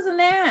 She was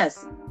an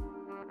ass.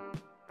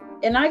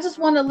 And I just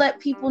want to let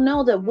people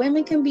know that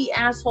women can be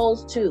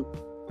assholes too.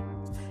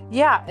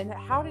 Yeah, and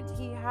how did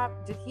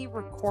he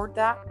record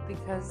that?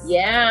 Because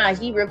yeah,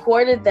 he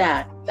recorded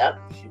that. That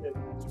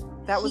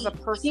was a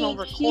personal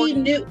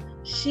recording.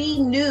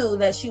 She knew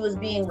that she was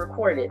being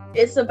recorded.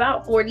 It's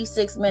about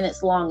 46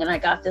 minutes long, and I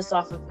got this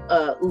off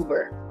of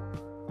Uber.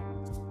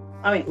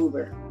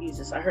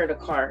 Jesus, I heard a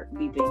car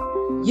beeping.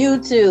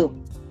 YouTube.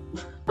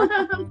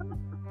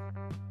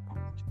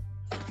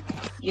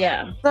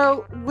 Yeah.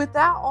 So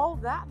without all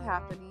that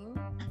happening,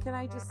 can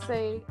I just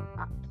say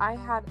I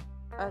had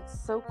a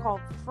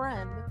so-called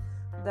friend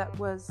that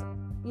was,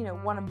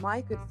 one of my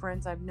good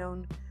friends I've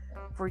known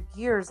for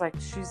years. Like,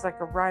 she's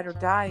like a ride or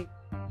die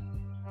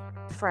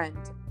friend.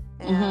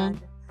 And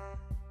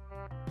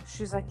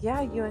she's like,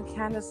 yeah, you and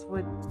Candace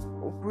would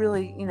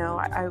really,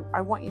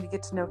 I want you to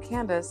get to know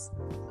Candace.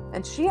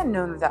 And she hadn't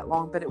known her that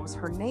long, but it was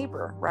her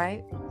neighbor,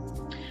 right?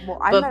 Well,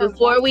 but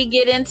before we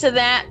get into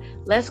that,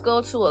 let's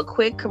go to a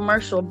quick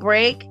commercial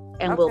break,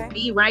 and we'll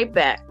be right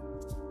back.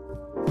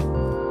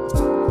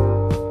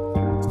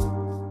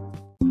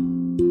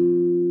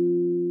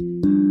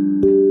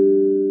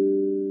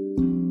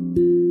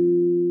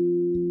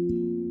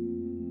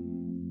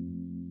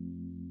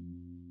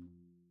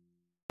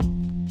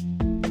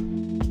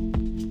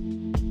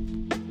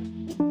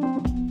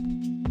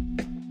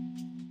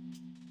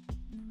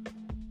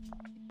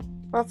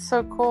 That's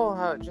so cool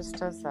how it just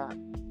does that.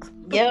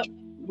 Yep.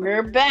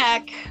 We're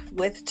back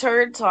with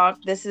Turd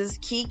Talk. This is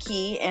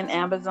Kiki and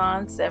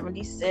Amazon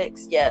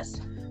 76.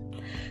 Yes.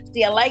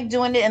 See, I like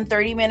doing it in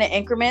 30-minute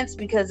increments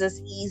because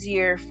it's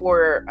easier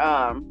for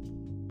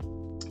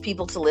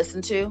people to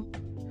listen to.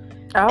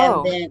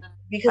 Oh. And then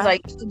because I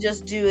used to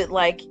just do it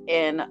like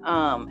in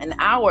an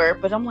hour,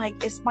 but I'm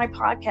like, it's my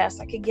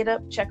podcast. I could get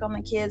up, check on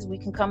the kids. We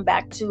can come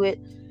back to it.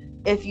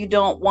 If you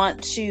don't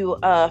want to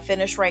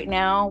finish right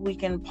now, we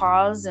can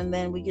pause and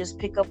then we just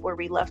pick up where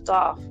we left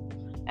off.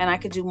 And I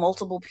could do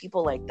multiple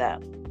people like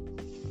that.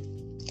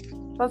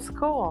 That's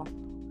cool.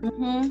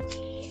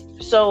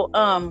 So,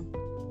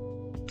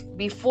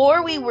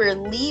 before we were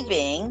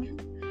leaving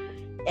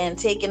and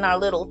taking our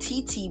little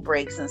TT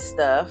breaks and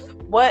stuff,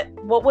 what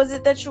was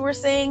it that you were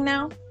saying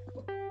now?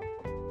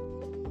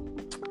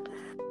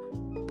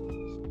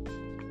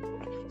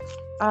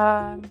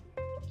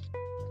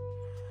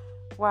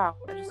 wow,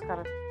 I just got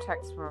a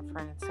text from a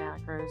friend in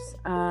Santa Cruz.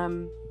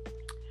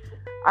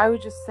 I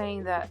was just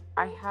saying that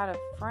I had a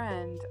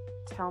friend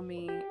tell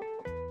me,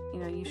 you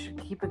know, you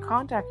should keep in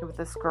contact with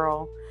this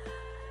girl.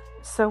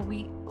 So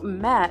we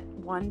met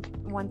one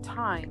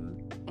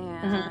time,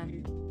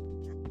 and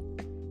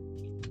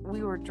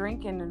we were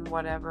drinking and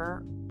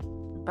whatever,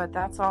 but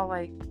that's all.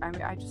 Like, I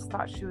mean, I just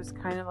thought she was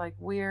kind of like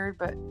weird,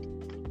 but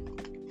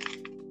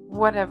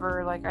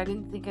whatever, like I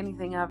didn't think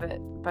anything of it,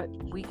 but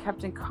we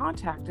kept in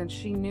contact, and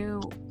she knew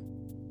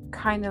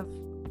kind of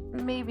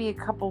maybe a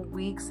couple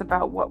weeks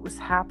about what was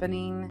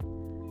happening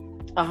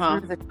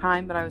through the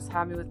time that I was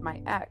having with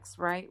my ex,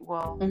 right?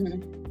 Well,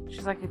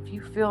 she's like, if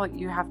you feel like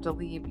you have to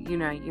leave, you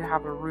know, you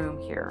have a room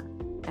here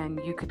and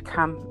you could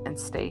come and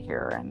stay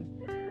here. And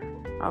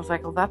I was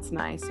like, well, that's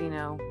nice, you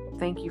know,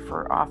 thank you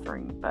for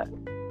offering. But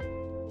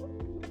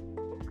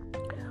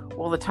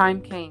well, the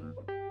time came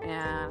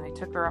and I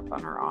took her up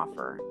on her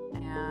offer,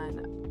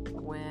 and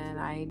when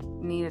I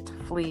needed to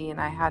flee and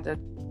I had to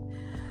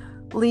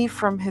leave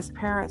from his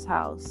parents'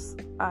 house,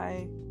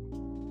 I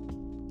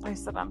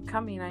said, I'm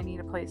coming, I need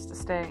a place to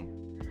stay,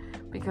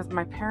 because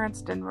my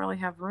parents didn't really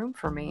have room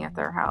for me at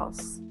their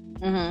house.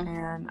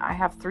 And I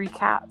have 3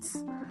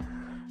 cats.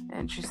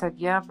 And she said,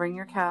 yeah, bring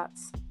your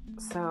cats.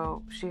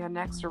 So she had an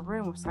extra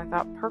room, so I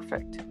thought,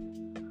 perfect.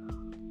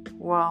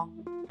 Well,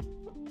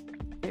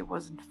 it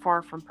wasn't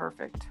far from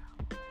perfect.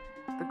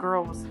 The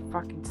girl was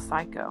fucking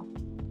psycho.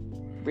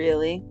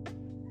 Really?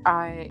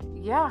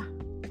 Yeah.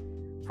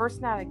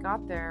 First night I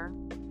got there,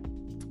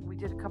 we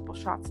did a couple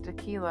shots of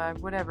tequila,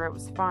 whatever, it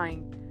was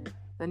fine.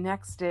 The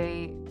next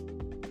day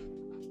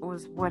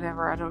was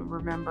whatever, I don't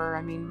remember.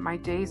 I mean, my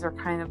days are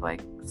kind of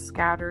like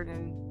scattered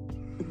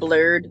and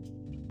blurred.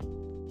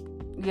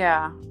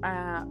 Yeah.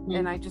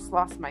 And I just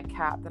lost my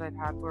cat that I've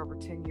had for over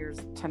 10 years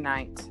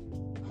tonight.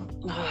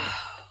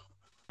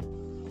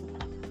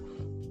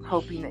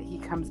 Hoping that he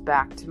comes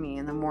back to me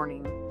in the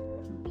morning.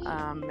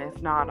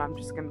 If not, I'm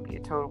just going to be a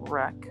total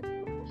wreck.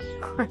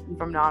 If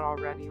I'm not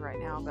already right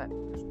now.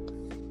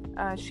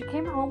 But she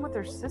came home with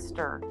her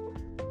sister.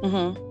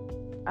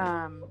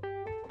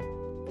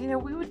 You know,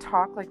 we would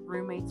talk like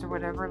roommates or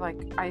whatever.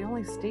 Like, I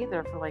only stayed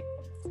there for like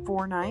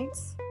 4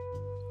 nights.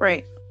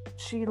 Right.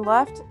 She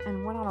left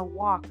and went on a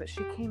walk, but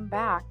she came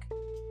back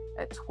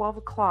at 12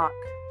 o'clock.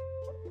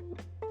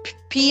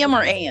 PM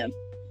or AM?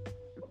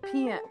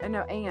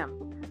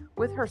 AM.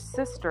 With her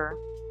sister,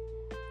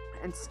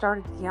 and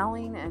started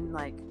yelling and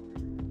like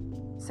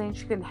saying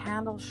she couldn't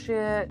handle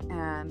shit.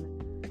 And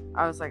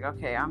I was like,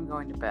 okay, I'm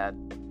going to bed.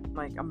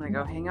 Like, I'm going to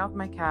go hang out with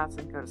my cats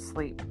and go to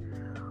sleep.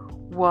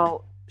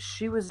 Well,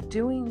 she was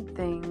doing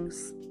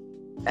things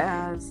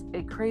as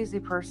a crazy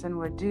person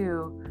would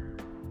do,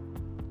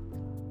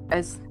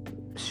 as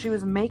she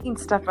was making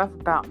stuff up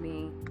about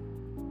me,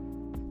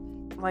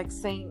 like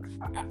saying,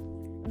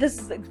 this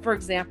is, for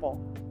example,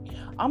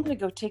 I'm going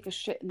to go take a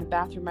shit in the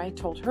bathroom. I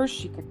told her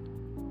she could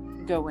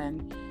go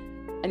in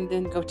and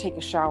then go take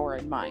a shower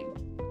in mine,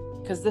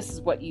 because this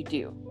is what you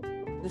do.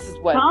 This is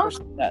what a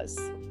person does.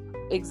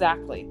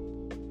 Exactly.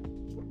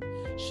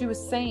 She was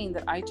saying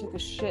that I took a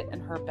shit in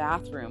her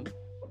bathroom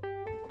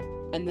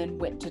and then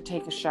went to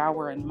take a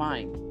shower in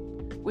mine,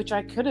 which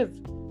I could have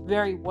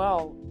very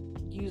well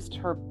used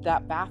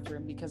that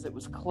bathroom because it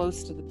was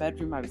close to the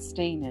bedroom I was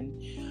staying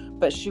in.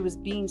 But she was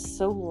being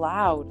so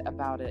loud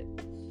about it.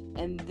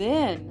 And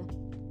then,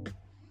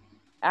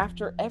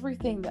 after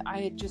everything that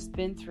I had just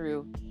been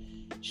through,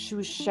 she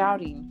was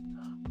shouting,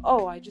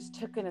 oh, I just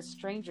took in a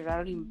stranger that I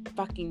don't even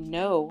fucking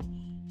know,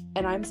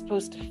 and I'm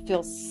supposed to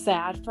feel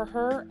sad for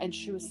her. And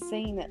she was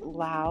saying it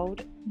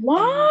loud.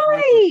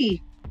 Why?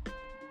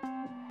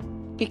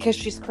 Because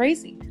she's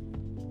crazy.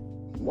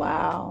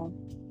 Wow.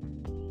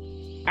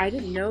 I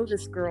didn't know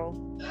this girl,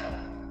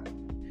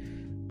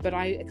 but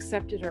I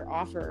accepted her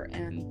offer,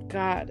 and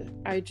God,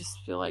 I just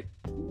feel like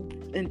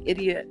an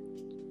idiot.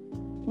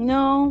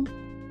 No.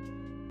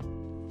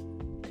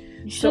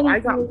 So I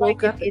got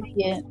woke up at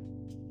idiot.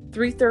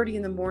 3:30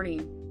 in the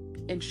morning,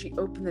 and she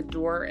opened the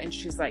door and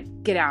she's like,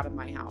 get out of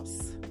my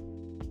house.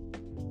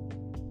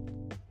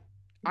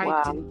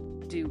 Wow. I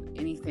didn't do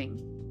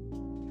anything.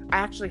 I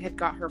actually had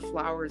got her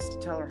flowers to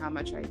tell her how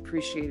much I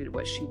appreciated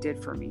what she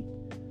did for me.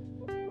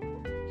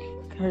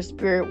 Her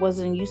spirit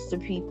wasn't used to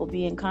people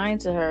being kind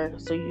to her,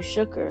 so you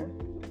shook her.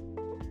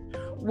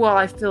 Well,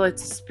 I feel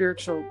it's a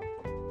spiritual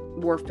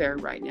warfare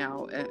right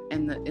now,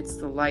 and it's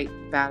the light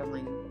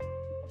battling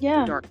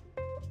the dark.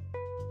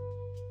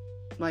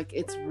 Like,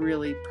 it's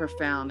really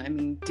profound. I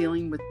mean,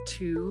 dealing with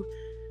 2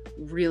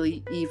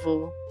 really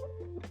evil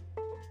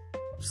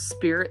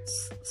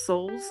spirits,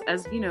 souls,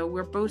 as you know,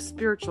 we're both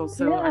spiritual,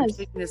 so I'm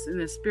taking this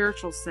in a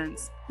spiritual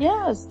sense.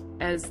 Yes.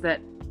 As that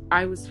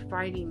I was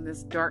fighting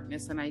this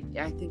darkness, and I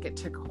think it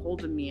took a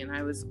hold of me, and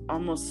I was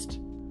almost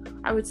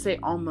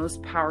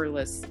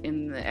powerless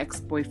in the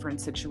ex-boyfriend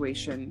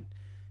situation,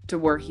 to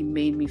where he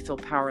made me feel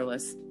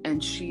powerless,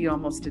 and she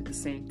almost did the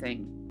same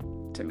thing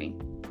to me.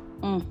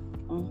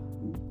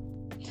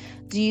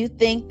 Do you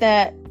think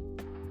that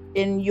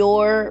in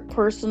your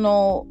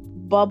personal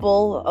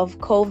bubble of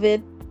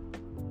COVID,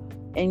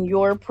 in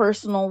your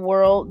personal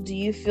world, do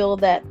you feel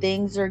that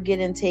things are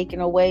getting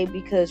taken away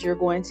because you're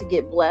going to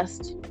get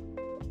blessed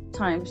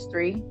times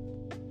 3?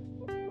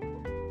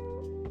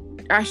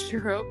 I sure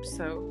hope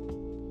so.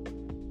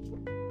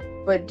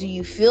 But do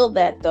you feel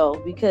that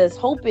though? Because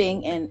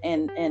hoping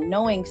and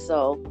knowing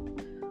so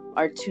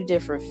are two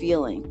different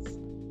feelings.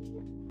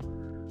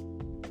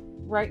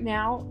 Right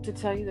now, to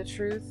tell you the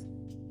truth,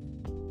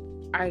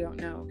 I don't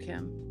know,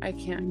 Kim. I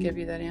can't give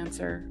you that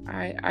answer.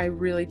 I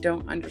really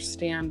don't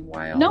understand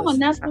why all No, this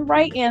and that's happened. the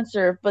right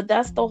answer. But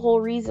that's the whole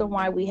reason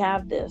why we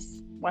have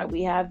this, why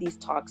we have these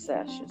talk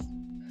sessions.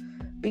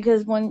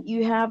 Because when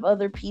you have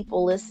other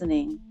people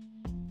listening,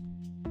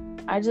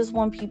 I just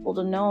want people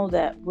to know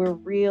that we're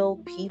real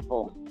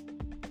people.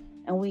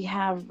 And we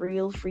have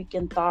real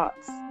freaking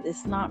thoughts.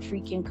 It's not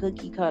freaking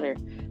cookie cutter.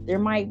 There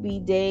might be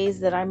days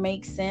that I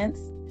make sense.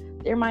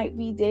 There might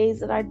be days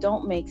that I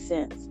don't make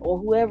sense. Or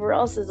whoever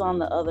else is on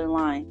the other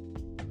line.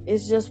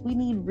 It's just we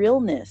need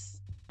realness.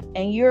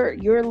 And you're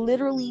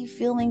literally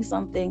feeling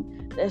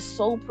something that's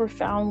so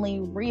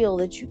profoundly real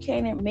that you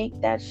can't make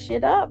that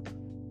shit up.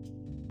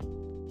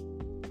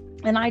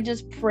 And I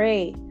just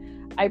pray.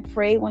 I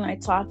pray when I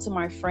talk to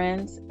my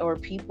friends or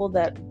people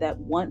that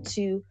want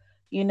to,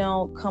 you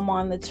know, come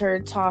on the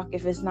Turd Talk,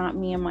 if it's not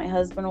me and my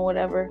husband or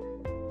whatever,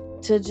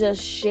 to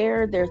just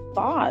share their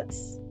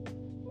thoughts.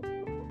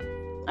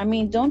 I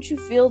mean, don't you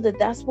feel that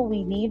that's what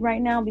we need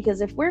right now?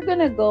 Because if we're going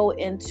to go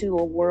into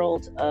a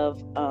world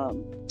of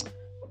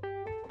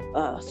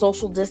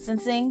social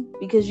distancing,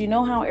 because you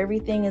know how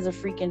everything is a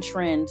freaking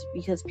trend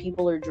because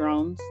people are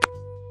drones.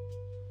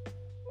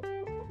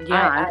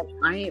 Yeah,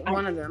 I ain't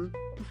one of them.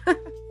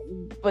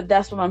 But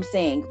that's what I'm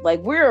saying. Like,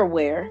 we're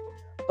aware,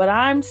 but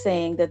I'm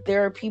saying that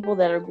there are people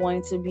that are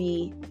going to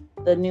be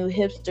the new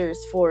hipsters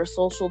for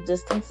social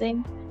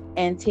distancing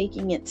and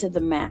taking it to the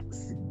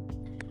max.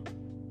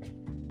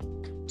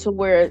 To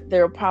where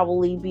there'll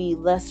probably be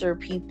lesser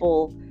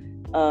people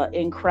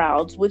in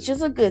crowds, which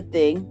is a good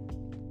thing.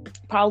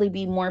 Probably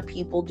be more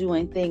people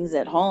doing things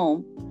at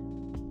home.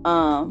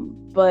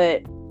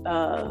 But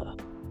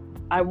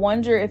I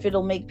wonder if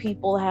it'll make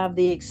people have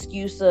the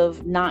excuse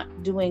of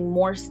not doing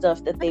more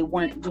stuff that they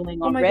weren't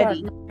doing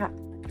already. God,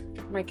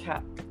 my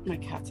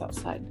cat's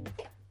outside.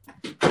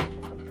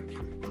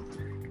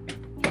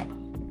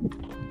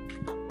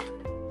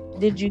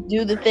 Did you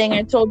do the thing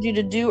I told you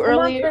to do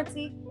earlier?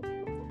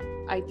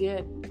 I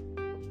did.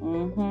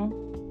 Mm-hmm.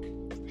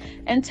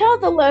 And tell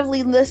the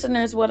lovely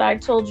listeners what I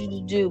told you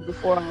to do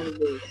before I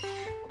leave.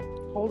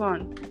 Hold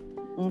on.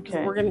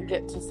 Okay. We're gonna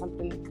get to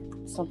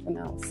something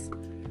else.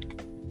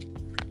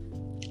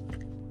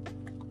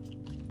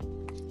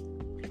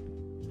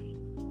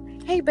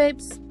 Hey,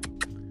 babes.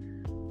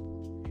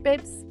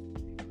 Babes.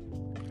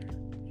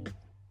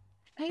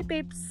 Hey,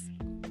 babes.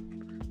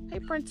 Hey,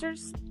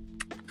 princers.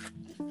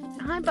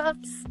 Hi,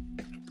 bubs.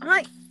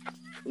 Hi.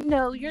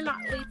 No, you're not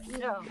leaving.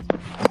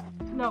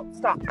 No,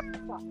 stop.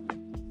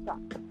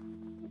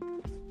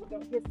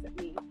 Don't hiss at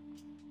me.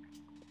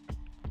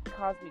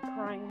 Cause me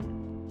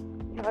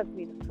crying. Cause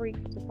me to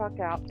freak the fuck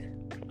out.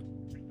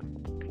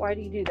 Why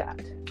do you do that?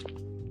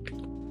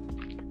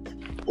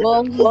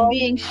 Well, he's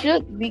being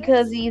shook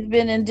because he's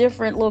been in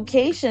different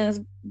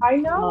locations. I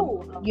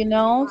know. You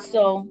know,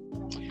 so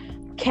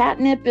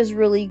catnip is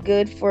really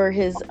good for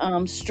his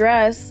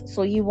stress,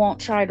 so he won't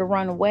try to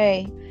run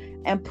away.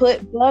 And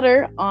put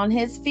butter on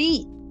his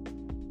feet.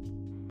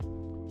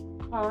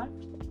 Huh?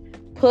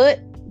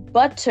 Put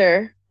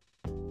butter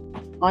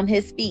on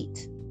his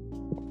feet.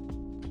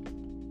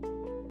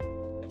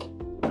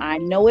 I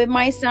know it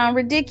might sound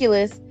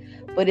ridiculous,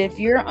 but if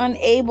you're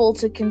unable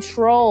to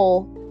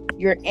control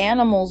your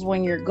animals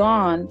when you're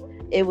gone,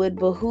 it would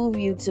behoove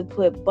you to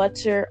put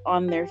butter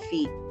on their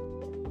feet.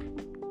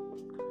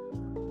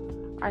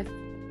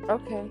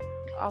 Okay.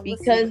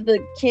 Because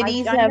the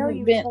kitties I know haven't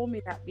you told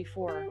me that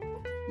before.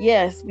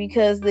 Yes,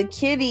 because the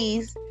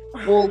kitties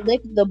will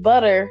lick the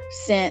butter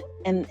scent,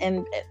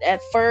 and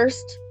at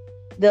first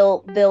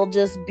they'll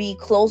just be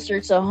closer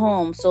to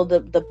home, so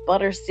the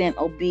butter scent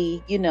will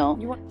be, you know,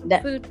 You want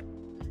that food?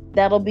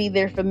 that'll be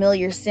their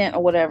familiar scent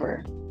or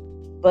whatever.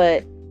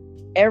 But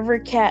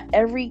every cat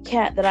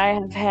that I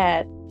have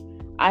had,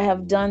 I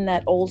have done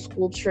that old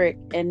school trick,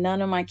 and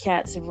none of my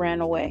cats have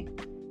ran away.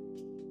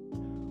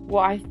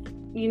 Well,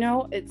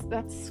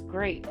 that's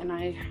great,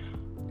 and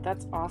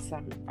that's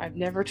awesome. I've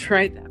never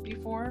tried that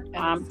before.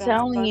 I'm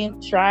telling you,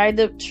 try.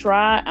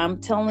 I'm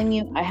telling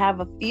you, I have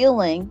a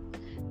feeling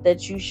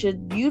that you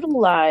should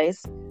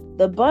utilize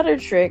the butter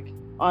trick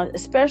on,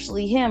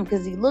 especially him,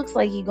 because he looks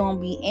like he's gonna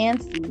be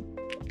antsy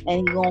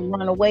and he's gonna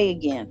run away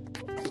again,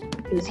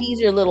 because he's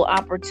your little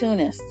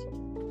opportunist.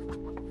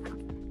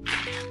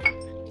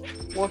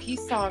 Well, he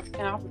saw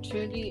an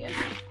opportunity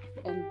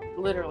and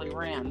literally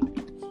ran.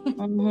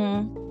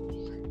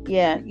 Mm-hmm.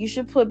 Yeah, you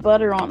should put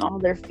butter on all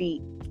their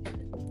feet,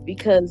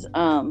 because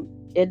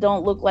it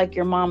don't look like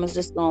your mama's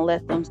just gonna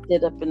let them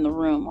sit up in the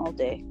room all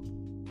day.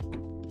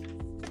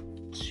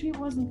 She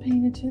wasn't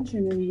paying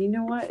attention, and you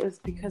know what? It's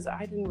because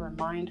I didn't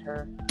remind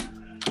her.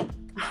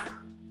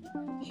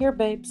 Here,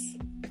 babes.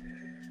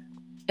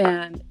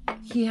 And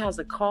he has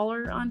a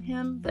collar on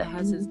him that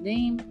has his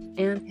name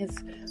and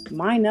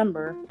my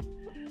number.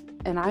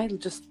 And I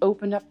just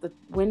opened up the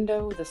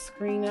window, the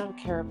screen. I don't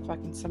care if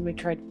fucking somebody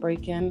tried to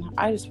break in.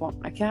 I just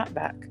want my cat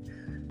back.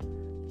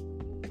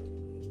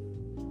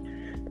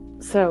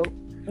 So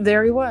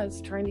there he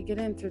was, trying to get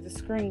in through the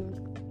screen.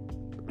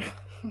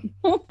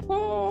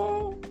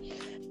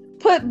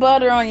 Put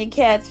butter on your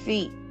cat's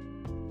feet.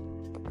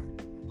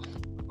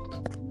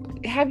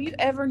 Have you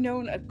ever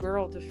known a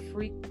girl to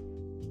freak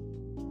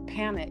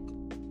panic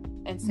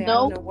and say, Nope.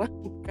 I don't know what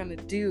I'm gonna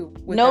do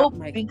without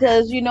my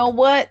Because you know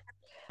what?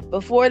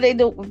 Before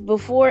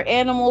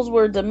animals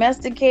were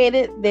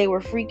domesticated, they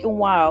were freaking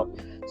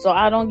wild. So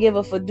I don't give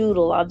a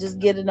fadoodle. I'll just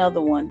get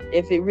another one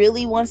if it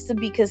really wants to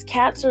be. Because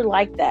cats are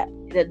like that.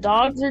 The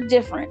dogs are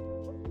different.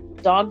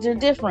 Dogs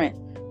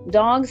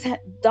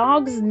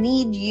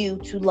need you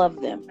to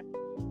love them.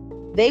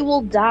 They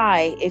will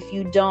die if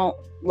you don't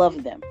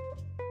love them.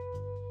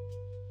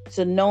 It's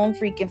a known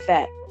freaking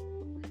fact.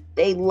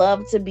 They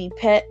love to be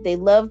pet. They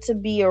love to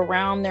be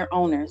around their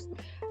owners.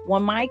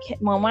 When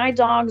my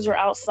dogs are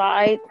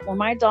outside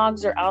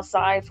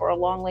for a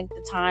long length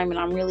of time and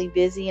I'm really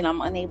busy and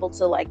I'm unable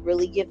to like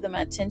really give them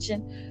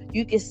attention,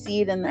 you can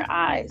see it in their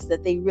eyes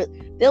that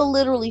they'll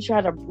literally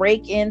try to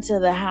break into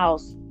the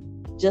house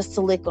just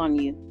to lick on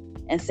you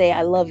and say,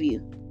 I love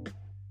you.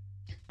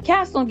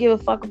 Cats don't give a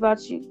fuck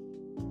about you.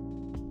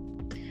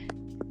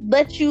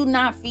 Let you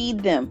not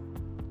feed them.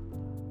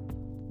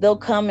 They'll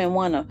come and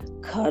want to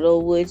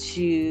cuddle with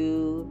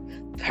you,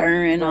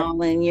 purring all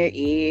in your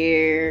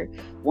ear,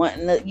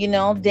 wanting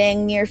to,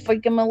 dang near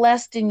freaking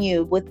molesting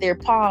you with their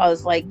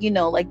paws, like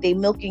they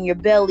milking your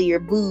belly or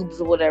boobs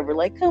or whatever.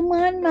 Like, come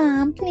on,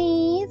 mom,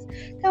 please.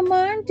 Come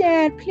on,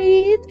 dad,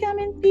 please come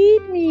and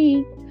feed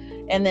me.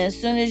 And then as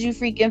soon as you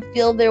freaking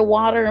fill their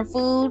water and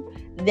food,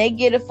 they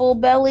get a full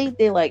belly.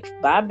 They're like,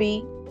 bye,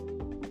 B.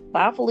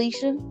 Bye,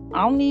 Felicia.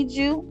 I don't need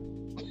you.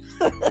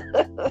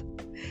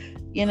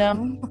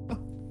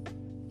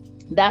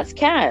 That's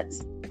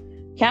cats.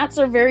 Cats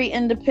are very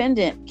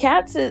independent.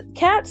 Cats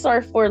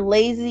are for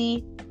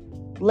lazy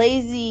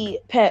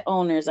pet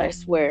owners, I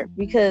swear,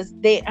 because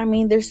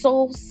they're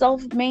so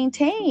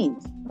self-maintained.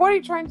 What are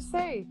you trying to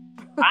say?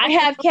 I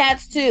have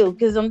cats too,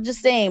 because I'm just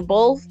saying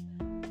both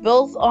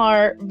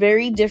are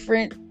very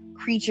different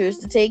creatures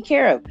to take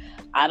care of.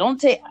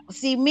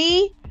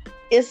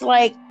 It's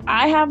like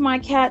I have my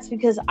cats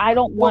because I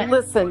don't want. Well,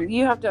 listen,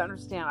 you have to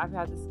understand. I've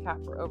had this cat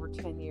for over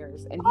 10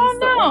 years, and he's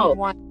the only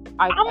one.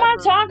 I'm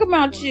not talking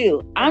about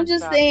you. I'm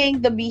just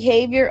saying the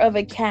behavior of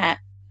a cat,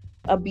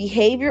 and a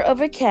behavior of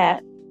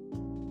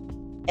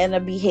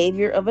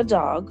a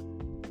dog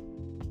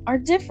are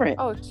different.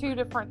 Oh, two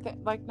different things,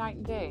 like night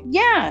and day.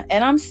 Yeah,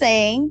 and I'm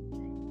saying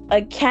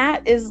a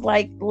cat is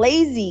like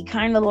lazy,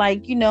 kind of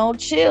like,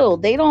 chill.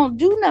 They don't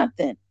do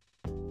nothing.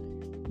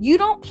 You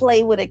don't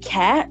play with a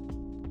cat.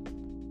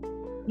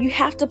 You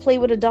have to play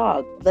with a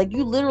dog. Like,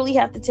 you literally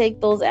have to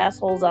take those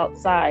assholes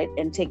outside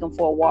and take them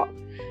for a walk.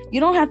 You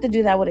don't have to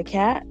do that with a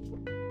cat.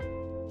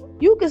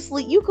 You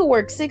could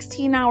work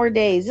 16-hour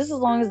days just as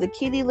long as the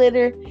kitty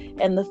litter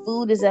and the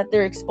food is at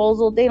their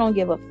disposal. They don't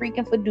give a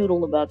freaking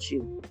fadoodle about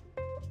you.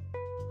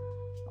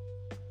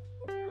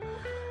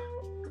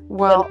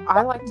 Well,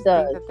 I like to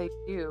think that they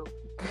do.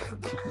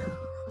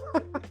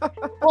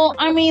 Well,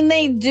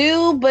 they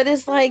do, but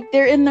it's like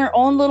they're in their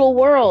own little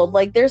world.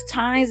 Like, there's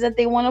times that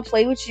they want to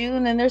play with you,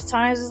 and then there's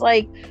times it's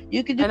like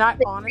you could do a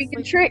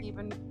freaking trick.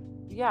 Even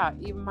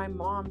my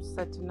mom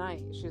said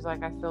tonight, she's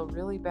like, I feel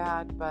really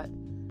bad, but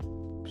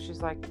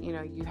she's like,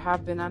 you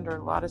have been under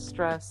a lot of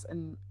stress,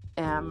 and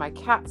my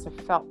cats have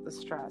felt the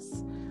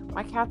stress.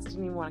 My cats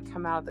didn't even want to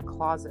come out of the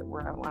closet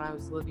when I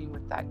was living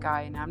with that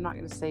guy, and I'm not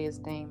going to say his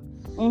name.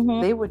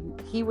 Mm-hmm.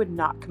 He would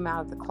not come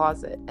out of the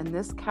closet, and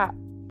this cat,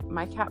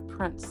 my cat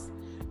Prince,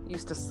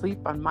 used to sleep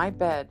on my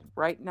bed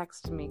right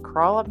next to me,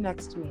 crawl up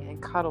next to me,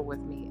 and cuddle with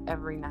me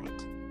every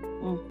night.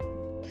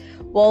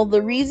 Well,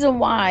 the reason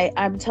why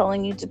I'm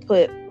telling you to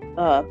put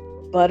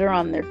butter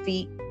on their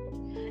feet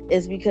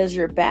is because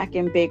you're back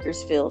in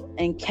Bakersfield,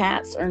 and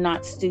cats are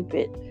not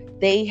stupid.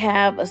 They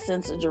have a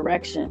sense of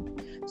direction.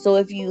 So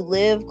if you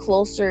live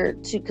closer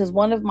to, because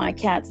one of my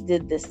cats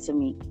did this to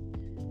me,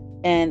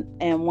 and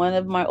one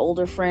of my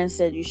older friends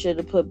said you should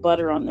have put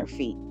butter on their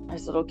feet. I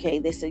said, okay.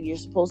 They said you're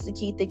supposed to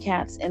keep the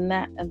cats in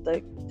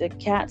the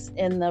cats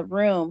in the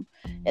room,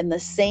 in the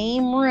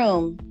same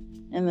room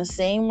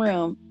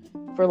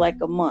for like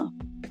a month,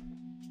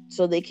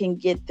 so they can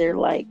get their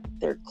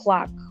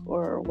clock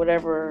or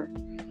whatever,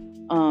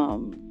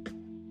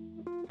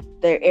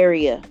 their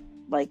area,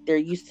 like they're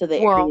used to the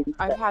area. Well,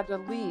 I've had to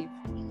leave.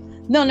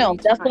 No,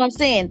 that's what I'm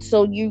saying.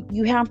 So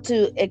you have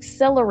to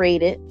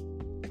accelerate it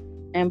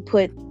and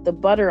put the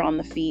butter on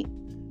the feet,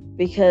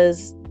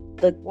 because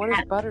what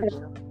does butter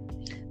do?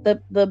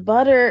 The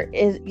butter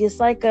is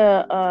like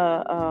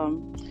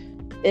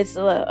it's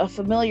a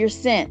familiar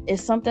scent.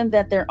 It's something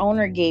that their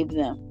owner gave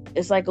them.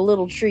 It's like a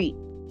little treat,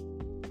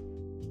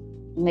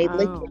 and they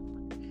lick it.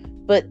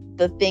 But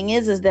the thing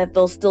is that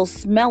they'll still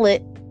smell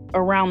it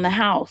around the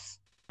house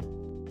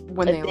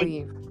when they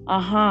leave.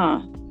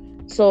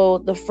 So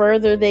the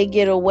further they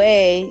get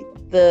away,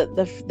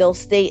 they'll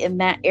stay in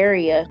that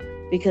area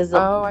because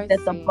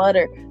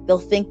they'll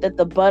think that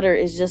the butter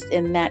is just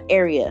in that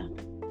area.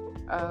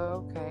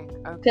 Oh, okay.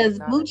 Because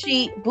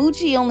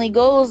Bucci only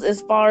goes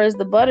as far as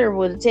the butter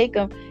would take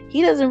him.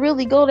 He doesn't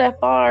really go that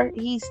far.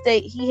 He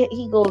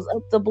goes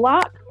up the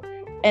block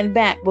and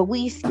back, but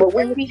we skip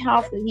every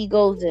house that he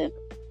goes in.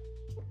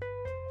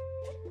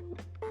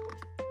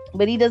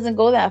 But he doesn't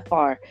go that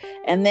far.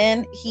 And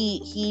then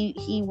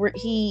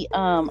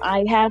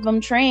I have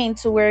him trained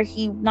to where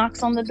he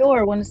knocks on the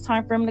door when it's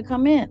time for him to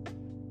come in.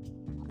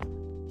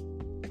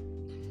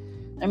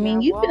 I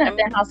mean, you've been at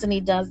that house and he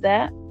does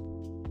that.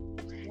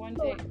 One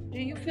day. Do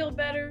you feel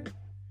better,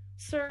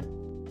 sir?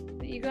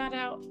 That you got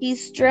out?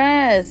 He's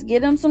stressed.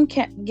 Get him some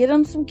catnip.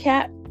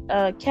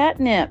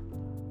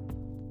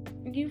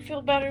 Do you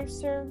feel better,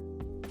 sir?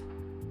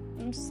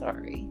 I'm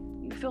sorry.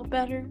 You feel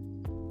better?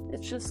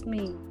 It's just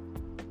me.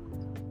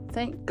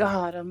 Thank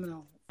God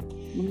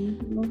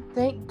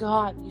Thank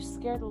God. You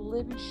scared the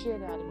living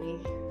shit out of me.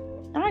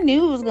 I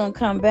knew it was gonna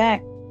come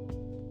back.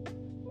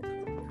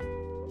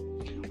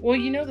 Well,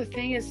 you know, the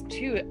thing is,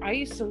 too, I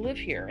used to live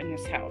here in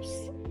this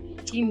house.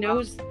 He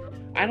knows,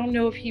 I don't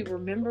know if he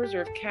remembers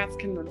or if cats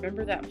can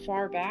remember that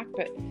far back,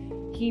 but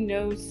he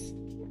knows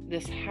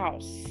this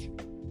house,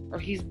 or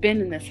he's been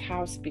in this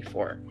house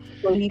before.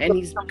 And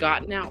he's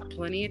gotten out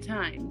plenty of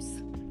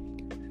times.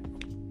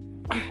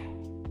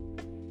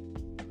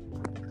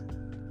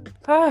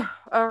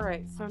 All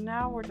right, so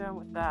now we're done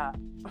with that.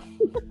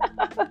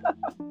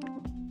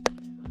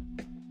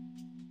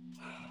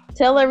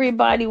 Tell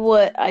everybody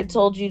what I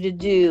told you to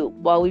do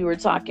while we were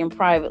talking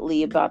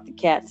privately about the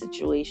cat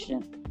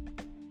situation.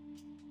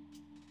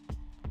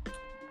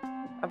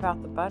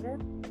 About the butter?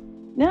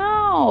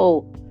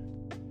 No.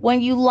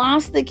 When you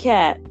lost the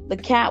cat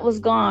was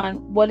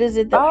gone. What is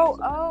it that...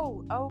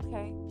 Oh,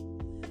 okay.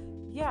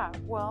 Yeah,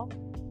 well,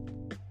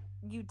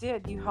 you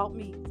did. You helped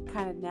me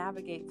kind of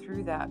navigate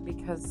through that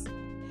because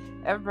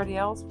everybody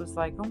else was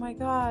like, oh my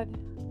God,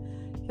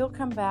 he'll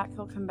come back.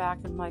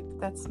 I'm like,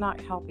 that's not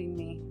helping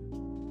me.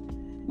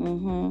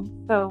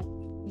 Mm-hmm.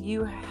 So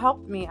you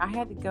helped me. I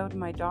had to go to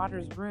my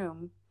daughter's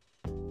room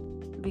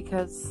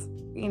because,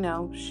 you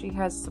know, she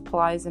has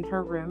supplies in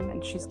her room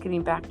and she's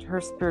getting back to her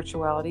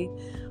spirituality.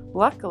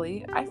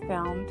 Luckily, I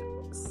found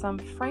some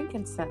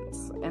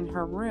frankincense in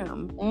her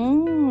room.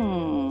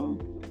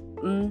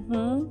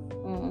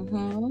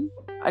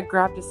 I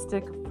grabbed a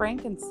stick of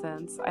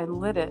frankincense. I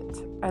lit it.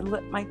 I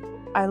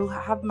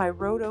have my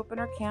road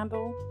opener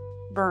candle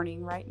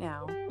burning right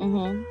now.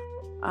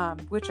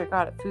 Which I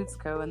got at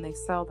Foodsco, and they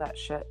sell that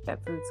shit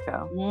at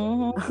Foodsco.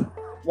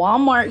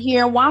 Walmart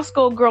here in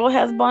Wasco, girl,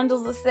 has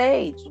bundles of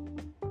sage.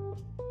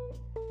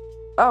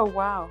 Oh,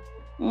 wow.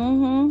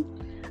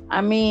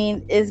 I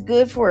mean, it's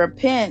good for a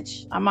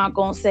pinch. I'm not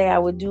going to say I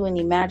would do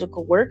any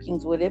magical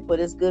workings with it, but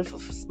it's good for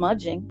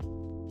smudging.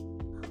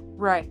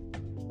 Right.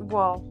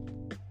 Well,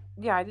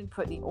 yeah, I didn't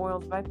put any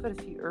oils, but I put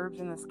a few herbs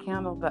in this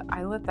candle, but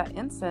I lit that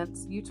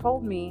incense. You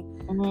told me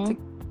to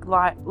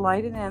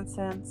light an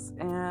incense,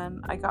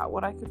 and I got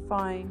what I could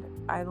find.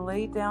 I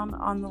laid down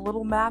on the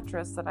little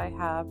mattress that I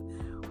have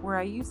where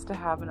I used to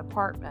have an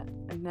apartment,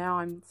 and now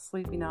I'm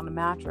sleeping on a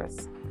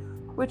mattress,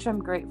 which I'm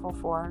grateful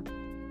for.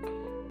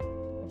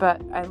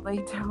 But I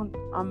laid down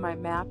on my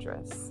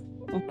mattress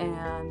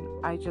and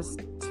I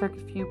just took a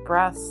few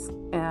breaths,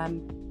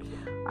 and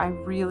I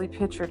really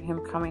pictured him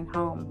coming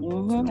home.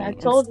 I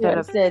told you,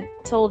 I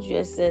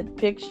said,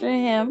 picture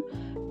him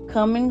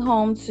coming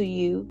home to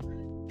you.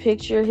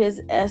 Picture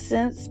his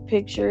essence,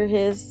 picture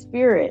his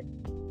spirit.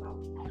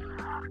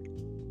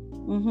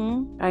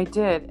 I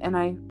did, and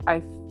I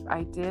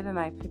did, and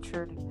I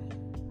pictured,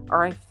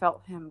 or I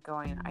felt him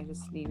going. I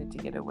just needed to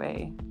get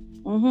away.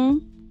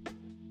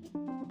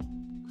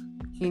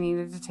 He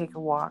needed to take a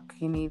walk.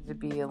 He needed to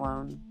be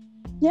alone.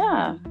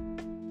 Yeah.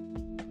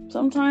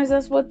 Sometimes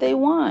that's what they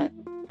want.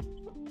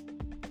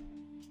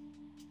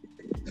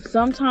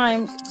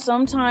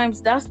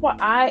 Sometimes that's what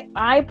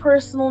I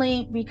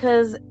personally,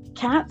 because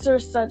cats are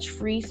such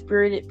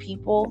free-spirited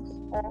people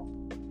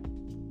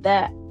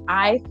that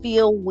I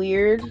feel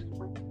weird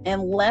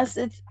unless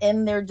it's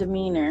in their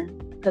demeanor,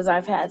 because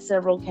I've had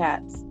several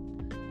cats,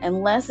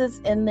 unless it's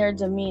in their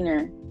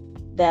demeanor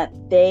that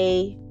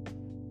they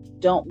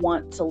don't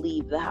want to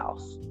leave the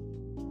house.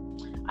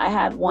 I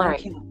had one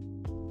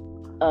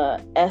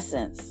cat,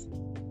 Essence.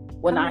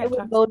 When I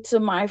would go to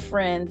my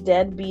friend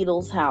Dead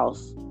Beetle's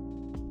house,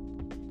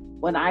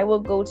 when I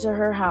would go to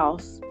her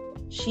house,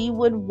 she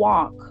would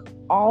walk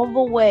all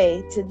the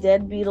way to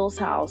Dead Beetle's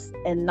house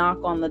and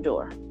knock on the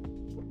door.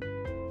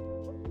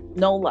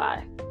 No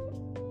lie.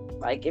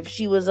 Like, if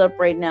she was up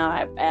right now,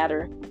 I'd add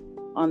her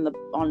on the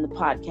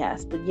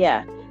podcast. But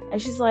yeah.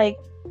 And she's like,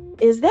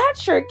 "Is that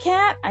your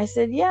cat?" I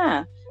said,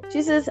 "Yeah."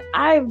 She says,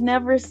 "I've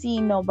never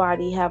seen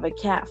nobody have a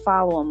cat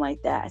follow them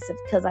like that." I said,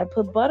 "Because I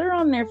put butter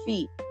on their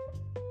feet."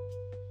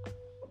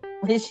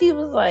 And she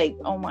was like,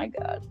 "Oh my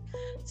God."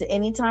 So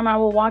anytime I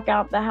would walk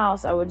out the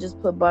house, I would just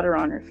put butter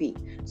on her feet.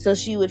 So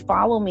she would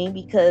follow me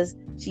because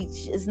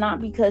It's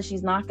not because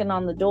she's knocking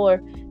on the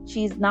door.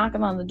 She's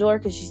knocking on the door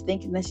because she's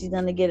thinking that she's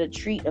going to get a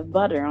treat of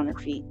butter on her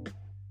feet.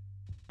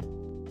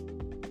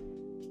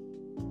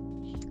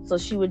 So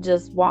she would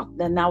just walk,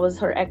 and that was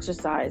her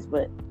exercise.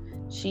 But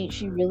she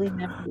really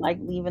never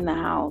liked leaving the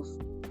house.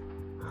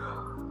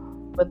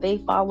 But they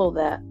follow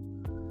that.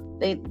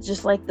 They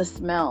just like the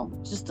smell.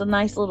 Just a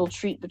nice little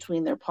treat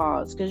between their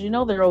paws, because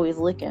they're always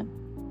licking.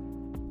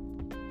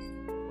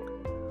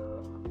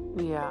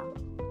 Yeah.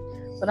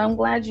 But I'm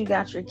glad you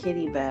got your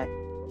kitty back.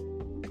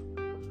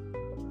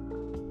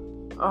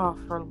 Oh,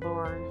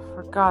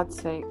 for God's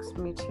sakes,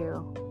 me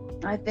too.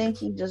 I think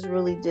he just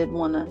really did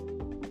want to,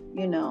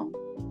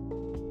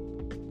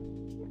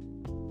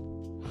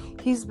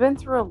 He's been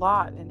through a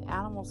lot, and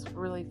animals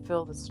really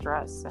feel the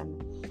stress.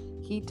 And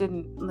he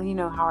didn't,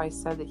 how I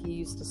said that he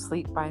used to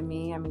sleep by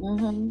me. I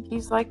mean,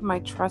 he's like my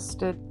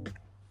trusted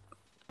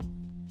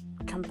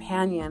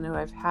companion who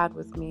I've had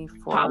with me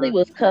for. Polly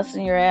was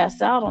cussing your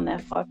ass out on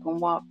that fucking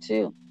walk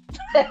too.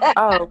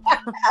 Oh.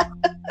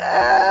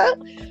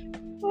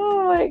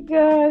 Oh my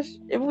gosh!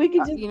 If we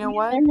could just, you know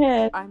what?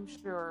 Head. I'm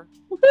sure.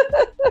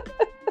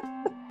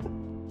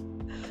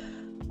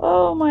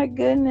 Oh my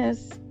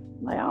goodness!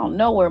 Like, I don't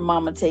know where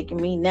Mama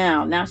taking me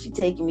now. Now she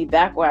taking me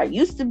back where I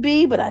used to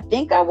be, but I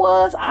think I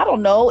was. I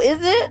don't know. Is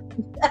it?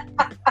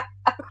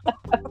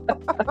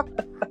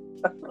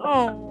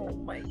 Oh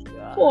my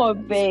God! Poor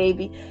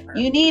baby.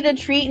 You need to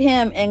treat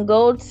him and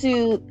go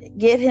to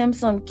get him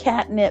some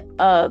catnip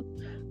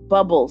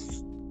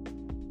bubbles.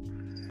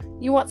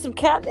 You want some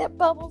catnip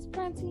bubbles,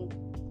 Princey?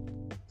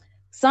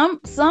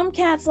 Some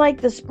cats like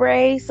the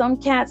spray, some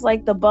cats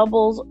like the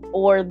bubbles,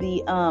 or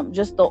the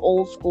just the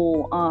old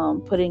school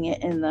putting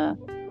it in a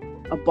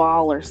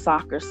ball or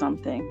sock or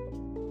something.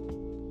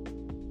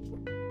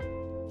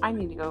 I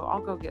need to go.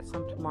 I'll go get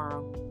some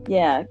tomorrow.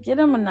 Yeah, get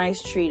him a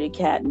nice treat of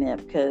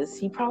catnip, because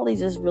he probably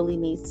just really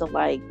needs to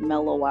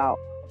mellow out.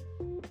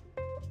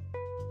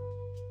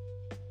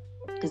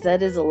 Because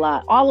that is a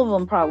lot. All of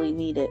them probably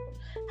need it.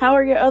 How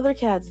are your other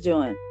cats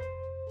doing?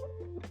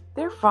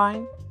 They're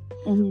fine.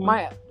 Mm-hmm.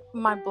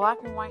 My black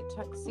and white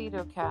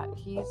tuxedo cat,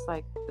 he's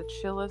like the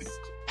chillest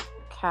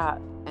cat,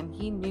 and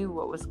he knew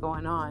what was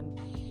going on,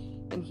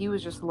 and he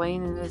was just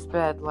laying in his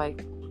bed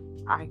like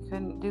I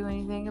couldn't do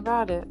anything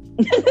about it.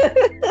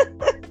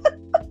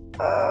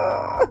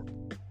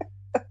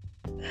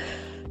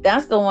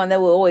 That's the one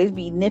that will always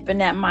be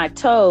nipping at my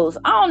toes.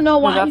 I don't know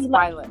why. That's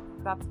Violet.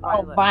 That's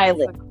Violet. Oh,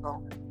 Violet.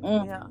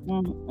 Yeah.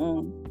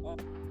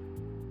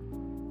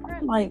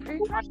 Like, are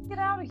you trying to get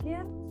out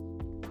again?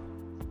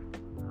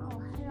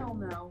 Oh, hell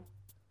no.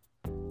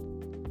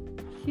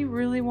 He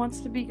really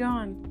wants to be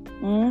gone.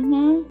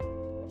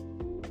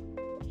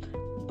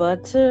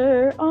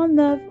 Butter on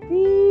the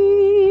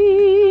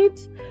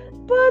feet.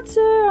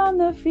 Butter on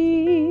the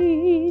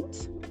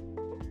feet.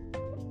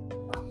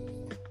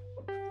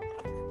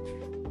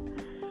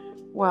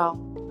 Well,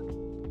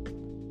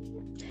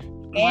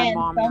 and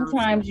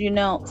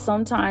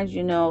sometimes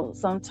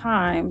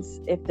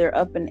if they're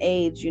up in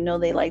age,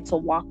 they like to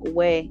walk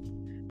away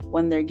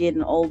when they're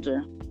getting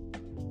older.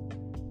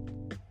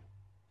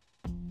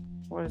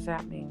 What does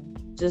that mean?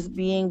 Just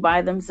being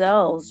by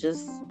themselves,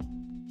 just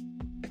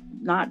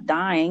not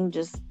dying,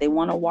 just they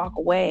want to walk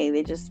away.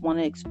 They just want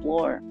to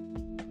explore.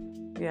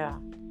 Yeah.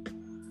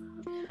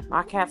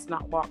 My cat's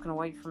not walking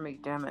away from me,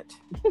 damn it.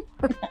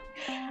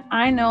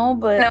 I know,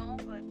 but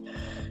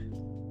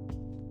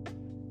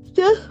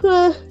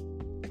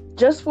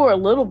just for a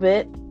little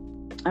bit.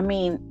 I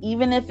mean,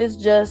 even if it's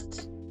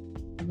just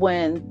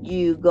when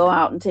you go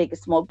out and take a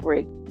smoke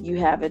break, you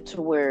have it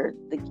to where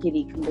the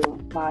kitty can go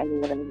outside or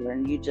whatever,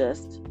 and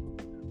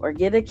or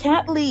get a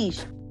cat leash.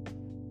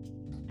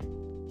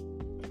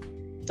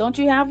 Don't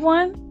you have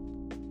one?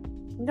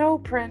 No,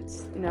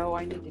 Prince. No,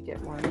 I need to get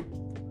one.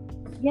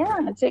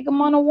 Yeah, take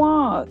them on a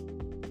walk.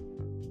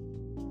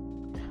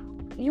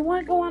 You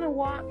want to go on a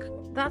walk?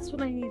 That's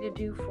what I need to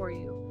do for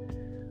you.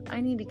 I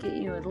need to get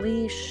you a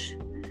leash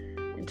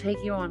and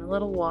take you on a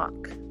little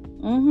walk.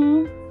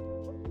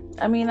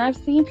 I mean, I've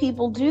seen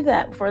people do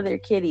that for their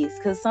kitties,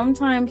 because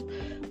sometimes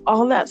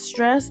all that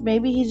stress,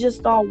 maybe he's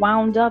just all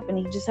wound up and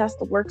he just has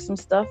to work some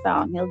stuff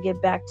out, and he'll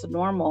get back to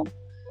normal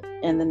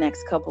in the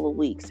next couple of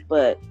weeks.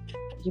 But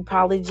he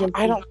probably just...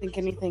 I don't think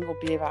anything will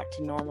be back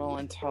to normal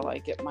until I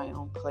get my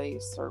own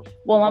place or...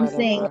 Well, I'm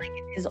saying like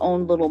in his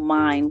own little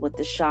mind with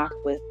the shock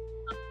with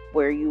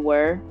where you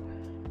were.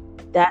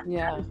 That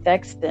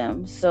affects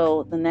them.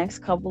 So the next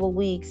couple of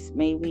weeks,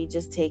 maybe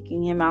just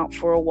taking him out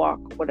for a walk,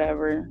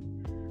 whatever,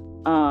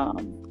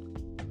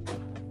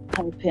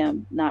 help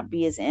him not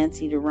be as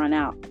antsy to run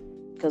out,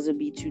 because he'll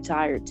be too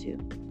tired to.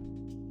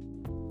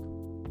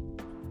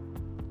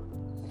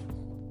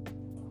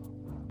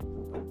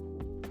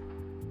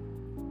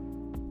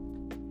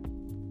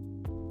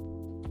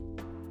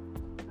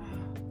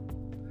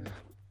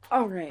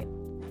 All right.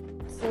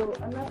 So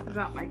enough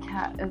about my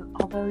cat,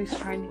 although he's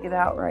trying to get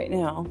out right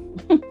now.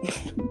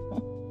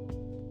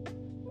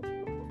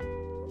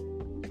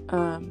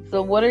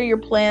 So what are your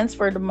plans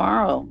for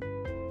tomorrow?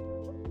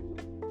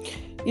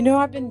 You know,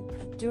 I've been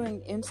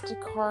doing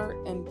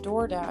Instacart and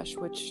DoorDash,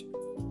 which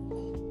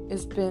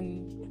has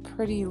been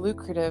pretty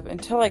lucrative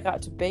until I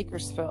got to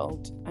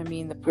Bakersfield. I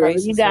mean, the Girl,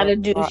 prices you gotta are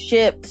do a lot-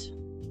 shopped.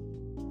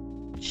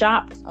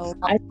 a lot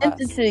I sent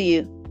it less. to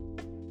you.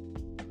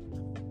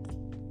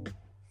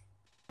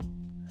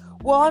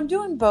 Well, I'm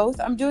doing both.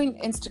 I'm doing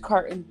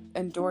Instacart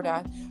and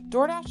DoorDash.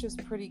 DoorDash is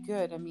pretty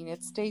good. I mean,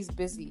 it stays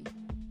busy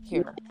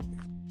here.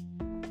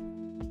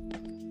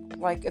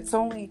 Like, it's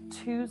only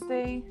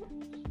Tuesday,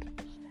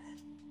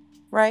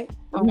 right?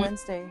 Or Mhm.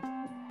 Wednesday.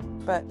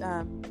 But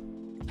I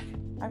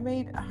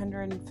made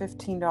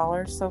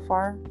 $115 so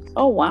far.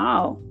 Oh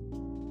wow,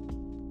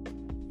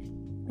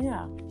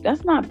 Yeah.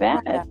 that's not Not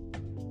bad. bad.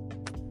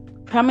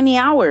 How many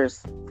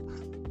hours?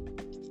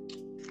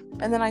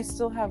 And then I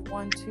still have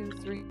 1, 2,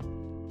 3,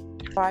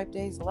 5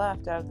 days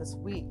left out of this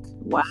week.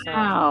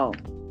 Wow.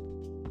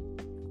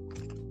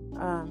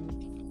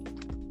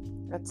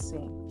 Let's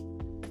see.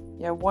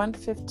 Yeah,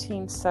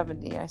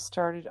 115.70. I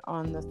started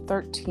on the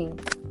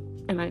 13th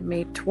and I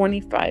made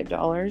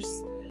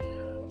 $25.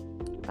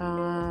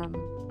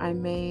 I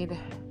made,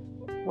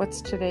 what's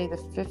today, the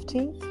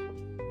 15th?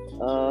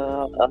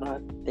 I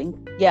think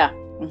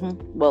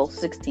well,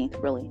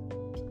 16th really.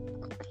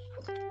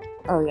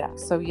 Oh yeah,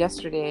 so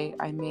yesterday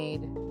I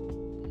made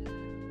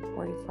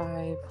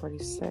 45,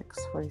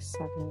 46,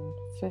 47,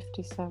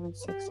 57,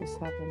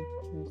 67,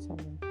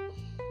 77,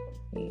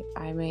 8.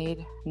 I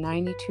made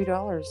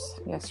 $92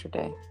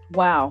 yesterday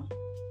Wow.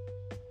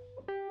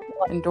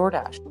 in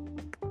DoorDash.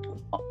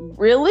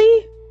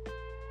 Really?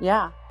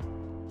 Yeah.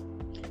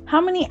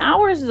 How many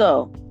hours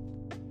though?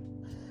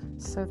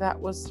 So that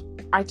was,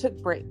 I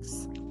took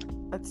breaks.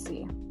 Let's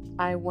see.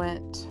 I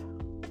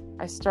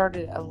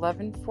started at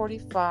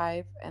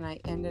 11:45 and I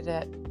ended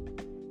at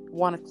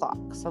 1 o'clock.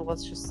 So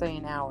let's just say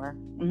an hour.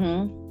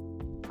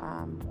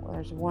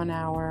 There's 1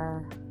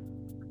 hour,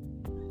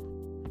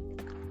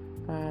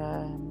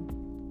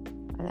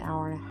 an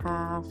hour and a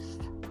half.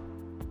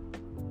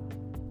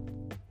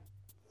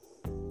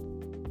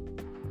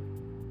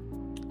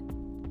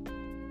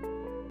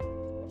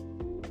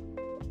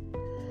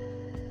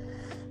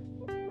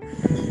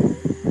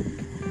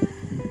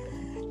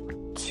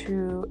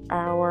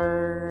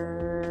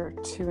 Hour,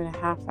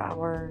 2.5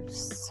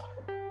 hours,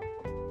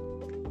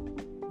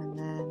 and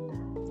then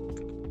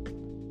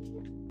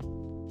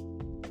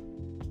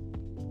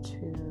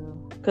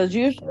 2. Because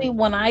usually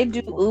when I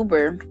do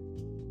Uber,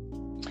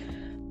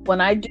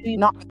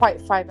 not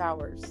quite 5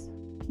 hours.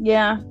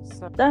 yeah,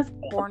 So that's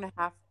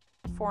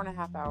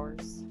 4.5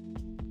 hours.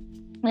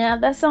 yeah,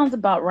 that sounds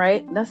about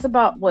right. That's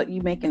about what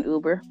you make in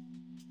Uber.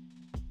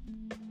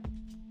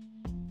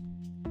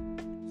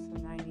 So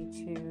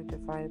 92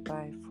 divided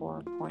by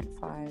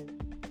 4.5,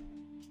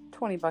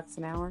 $20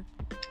 an hour.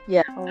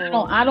 Yeah,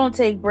 Oh, I don't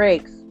take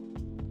breaks.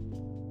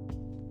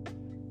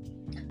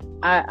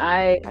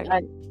 I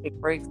take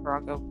breaks or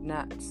I'll go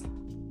nuts.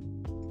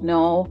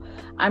 no,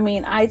 I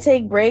mean I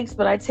take breaks,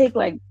 but I take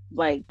like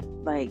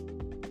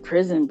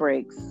prison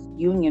breaks,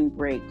 union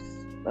breaks,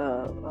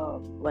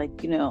 like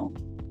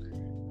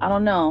I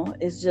don't know.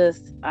 It's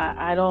just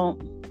I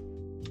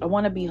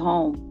want to be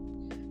home.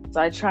 So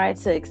I try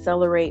to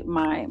accelerate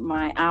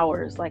my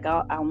hours. Like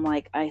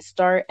I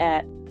start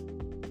at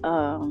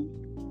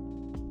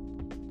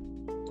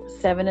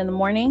 7 in the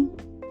morning,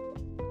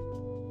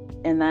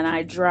 and then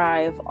I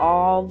drive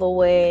all the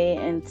way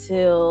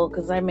until,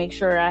 because I make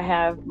sure I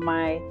have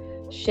my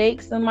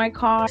shakes in my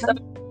car,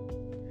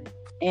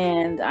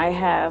 and I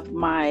have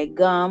my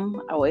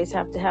gum. I always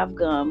have to have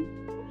gum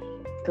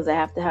because I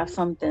have to have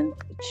something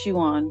to chew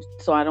on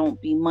so I don't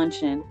be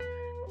munching,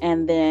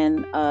 and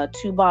then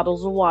 2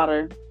 bottles of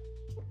water.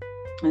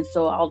 And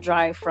so I'll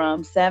drive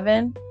from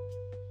 7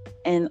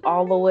 and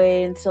all the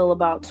way until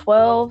about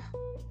 12.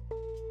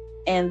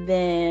 And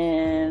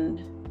then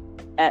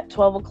at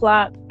 12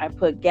 o'clock, I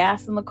put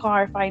gas in the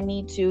car if I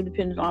need to,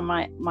 depending on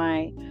my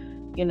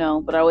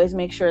but I always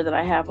make sure that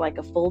I have like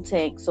a full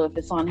tank. So if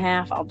it's on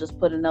half, I'll just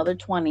put another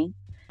 20.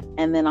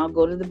 And then I'll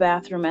go to the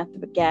bathroom at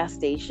the gas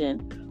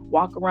station,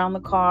 walk around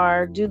the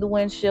car, do the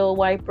windshield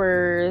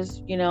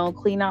wipers,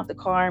 clean out the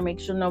car,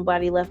 make sure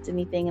nobody left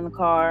anything in the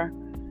car.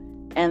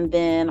 And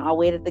then I'll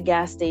wait at the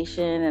gas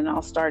station and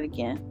I'll start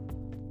again.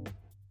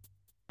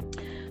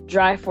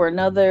 Drive for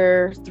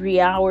another 3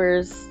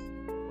 hours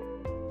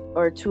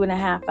or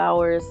 2.5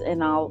 hours,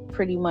 and I'll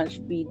pretty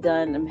much be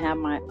done and have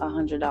my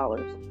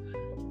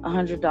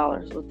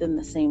 $100 within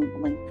the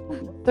same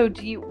length. So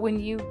when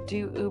you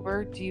do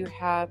Uber, do you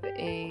have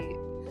a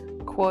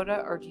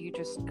quota or do you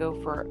just go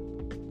for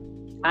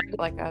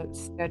like a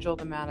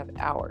scheduled amount of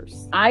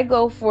hours? I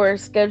go for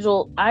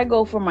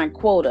my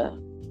quota.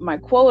 My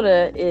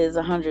quota is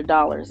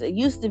 $100. It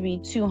used to be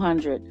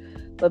 $200,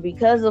 but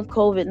because of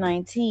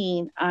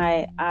COVID-19,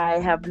 I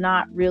have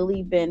not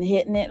really been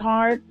hitting it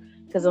hard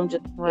because I'm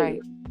just right.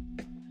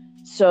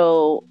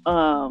 So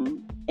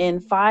in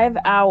 5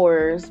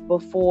 hours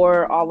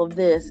before all of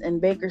this in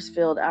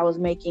Bakersfield, I was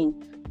making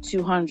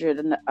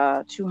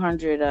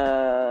 $200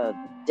 a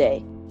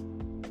day.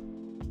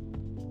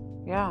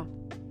 Yeah.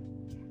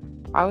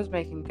 I was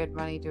making good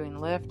money doing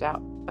Lyft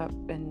up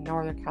in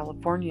Northern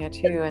California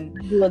too, and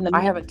Doing the I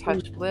haven't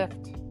touched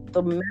Lyft.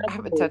 the I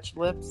haven't touched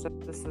Lyft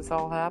since this has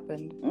all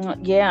happened.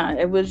 Yeah,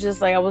 it was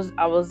just like I was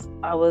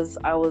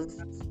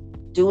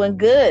doing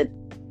good.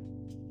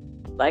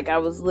 Like I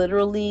was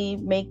literally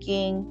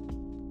making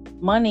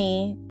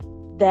money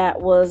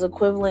that was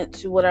equivalent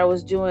to what I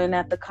was doing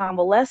at the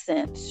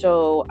convalescent.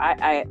 So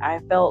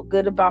I felt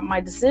good about my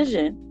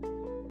decision.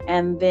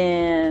 And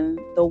then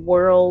the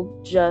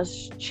world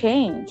just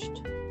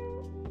changed.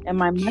 And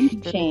my money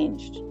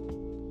changed.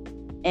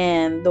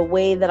 And the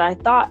way that I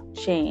thought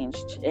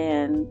changed.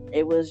 And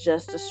it was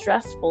just a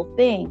stressful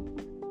thing.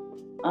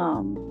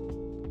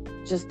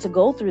 Just to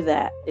go through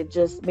that. It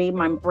just made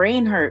my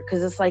brain hurt.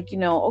 Because it's like,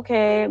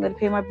 okay, I'm gonna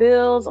pay my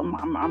bills.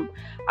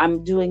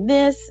 I'm doing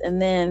this,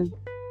 and then,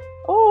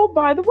 oh,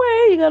 by the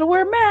way, you gotta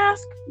wear a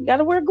mask, you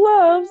gotta wear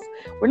gloves.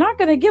 We're not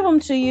gonna give them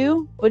to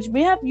you, but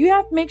you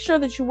have to make sure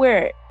that you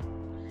wear it.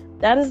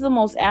 That is the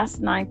most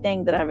asinine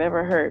thing that I've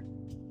ever heard.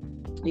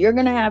 You're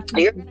gonna have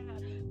people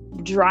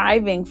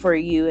driving for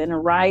you in a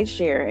ride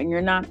share, and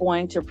you're not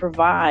going to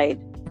provide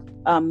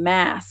a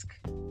mask.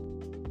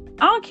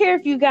 I don't care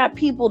if you got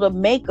people to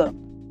make them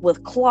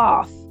with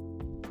cloth.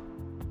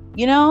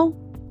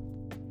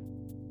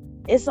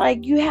 It's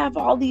like you have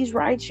all these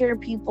rideshare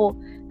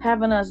people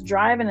having us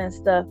driving and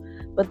stuff,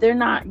 but they're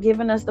not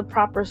giving us the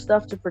proper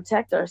stuff to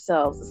protect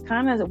ourselves. It's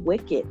kind of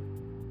wicked.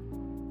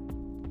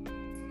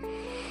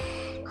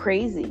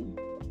 Crazy.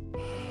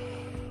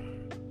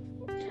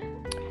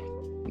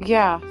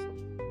 Yeah.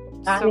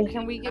 So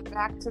can we get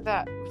back to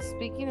that?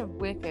 Speaking of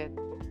wicked,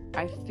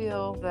 I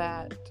feel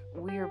that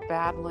we are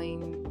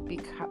battling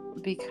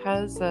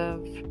because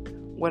of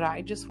what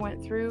I just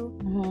went through.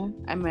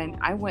 Mm-hmm. I mean,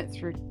 I went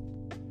through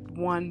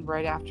one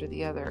right after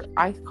the other.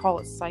 I call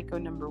it psycho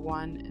number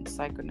 1 and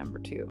psycho number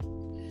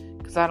 2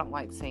 because I don't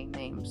like saying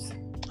names.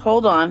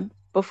 Hold on.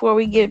 Before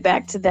we get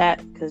back to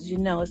that, because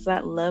it's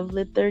that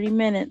lovely 30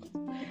 minutes.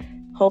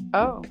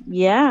 Oh.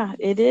 Yeah,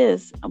 it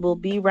is. We'll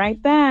be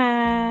right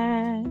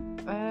back.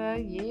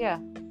 Yeah.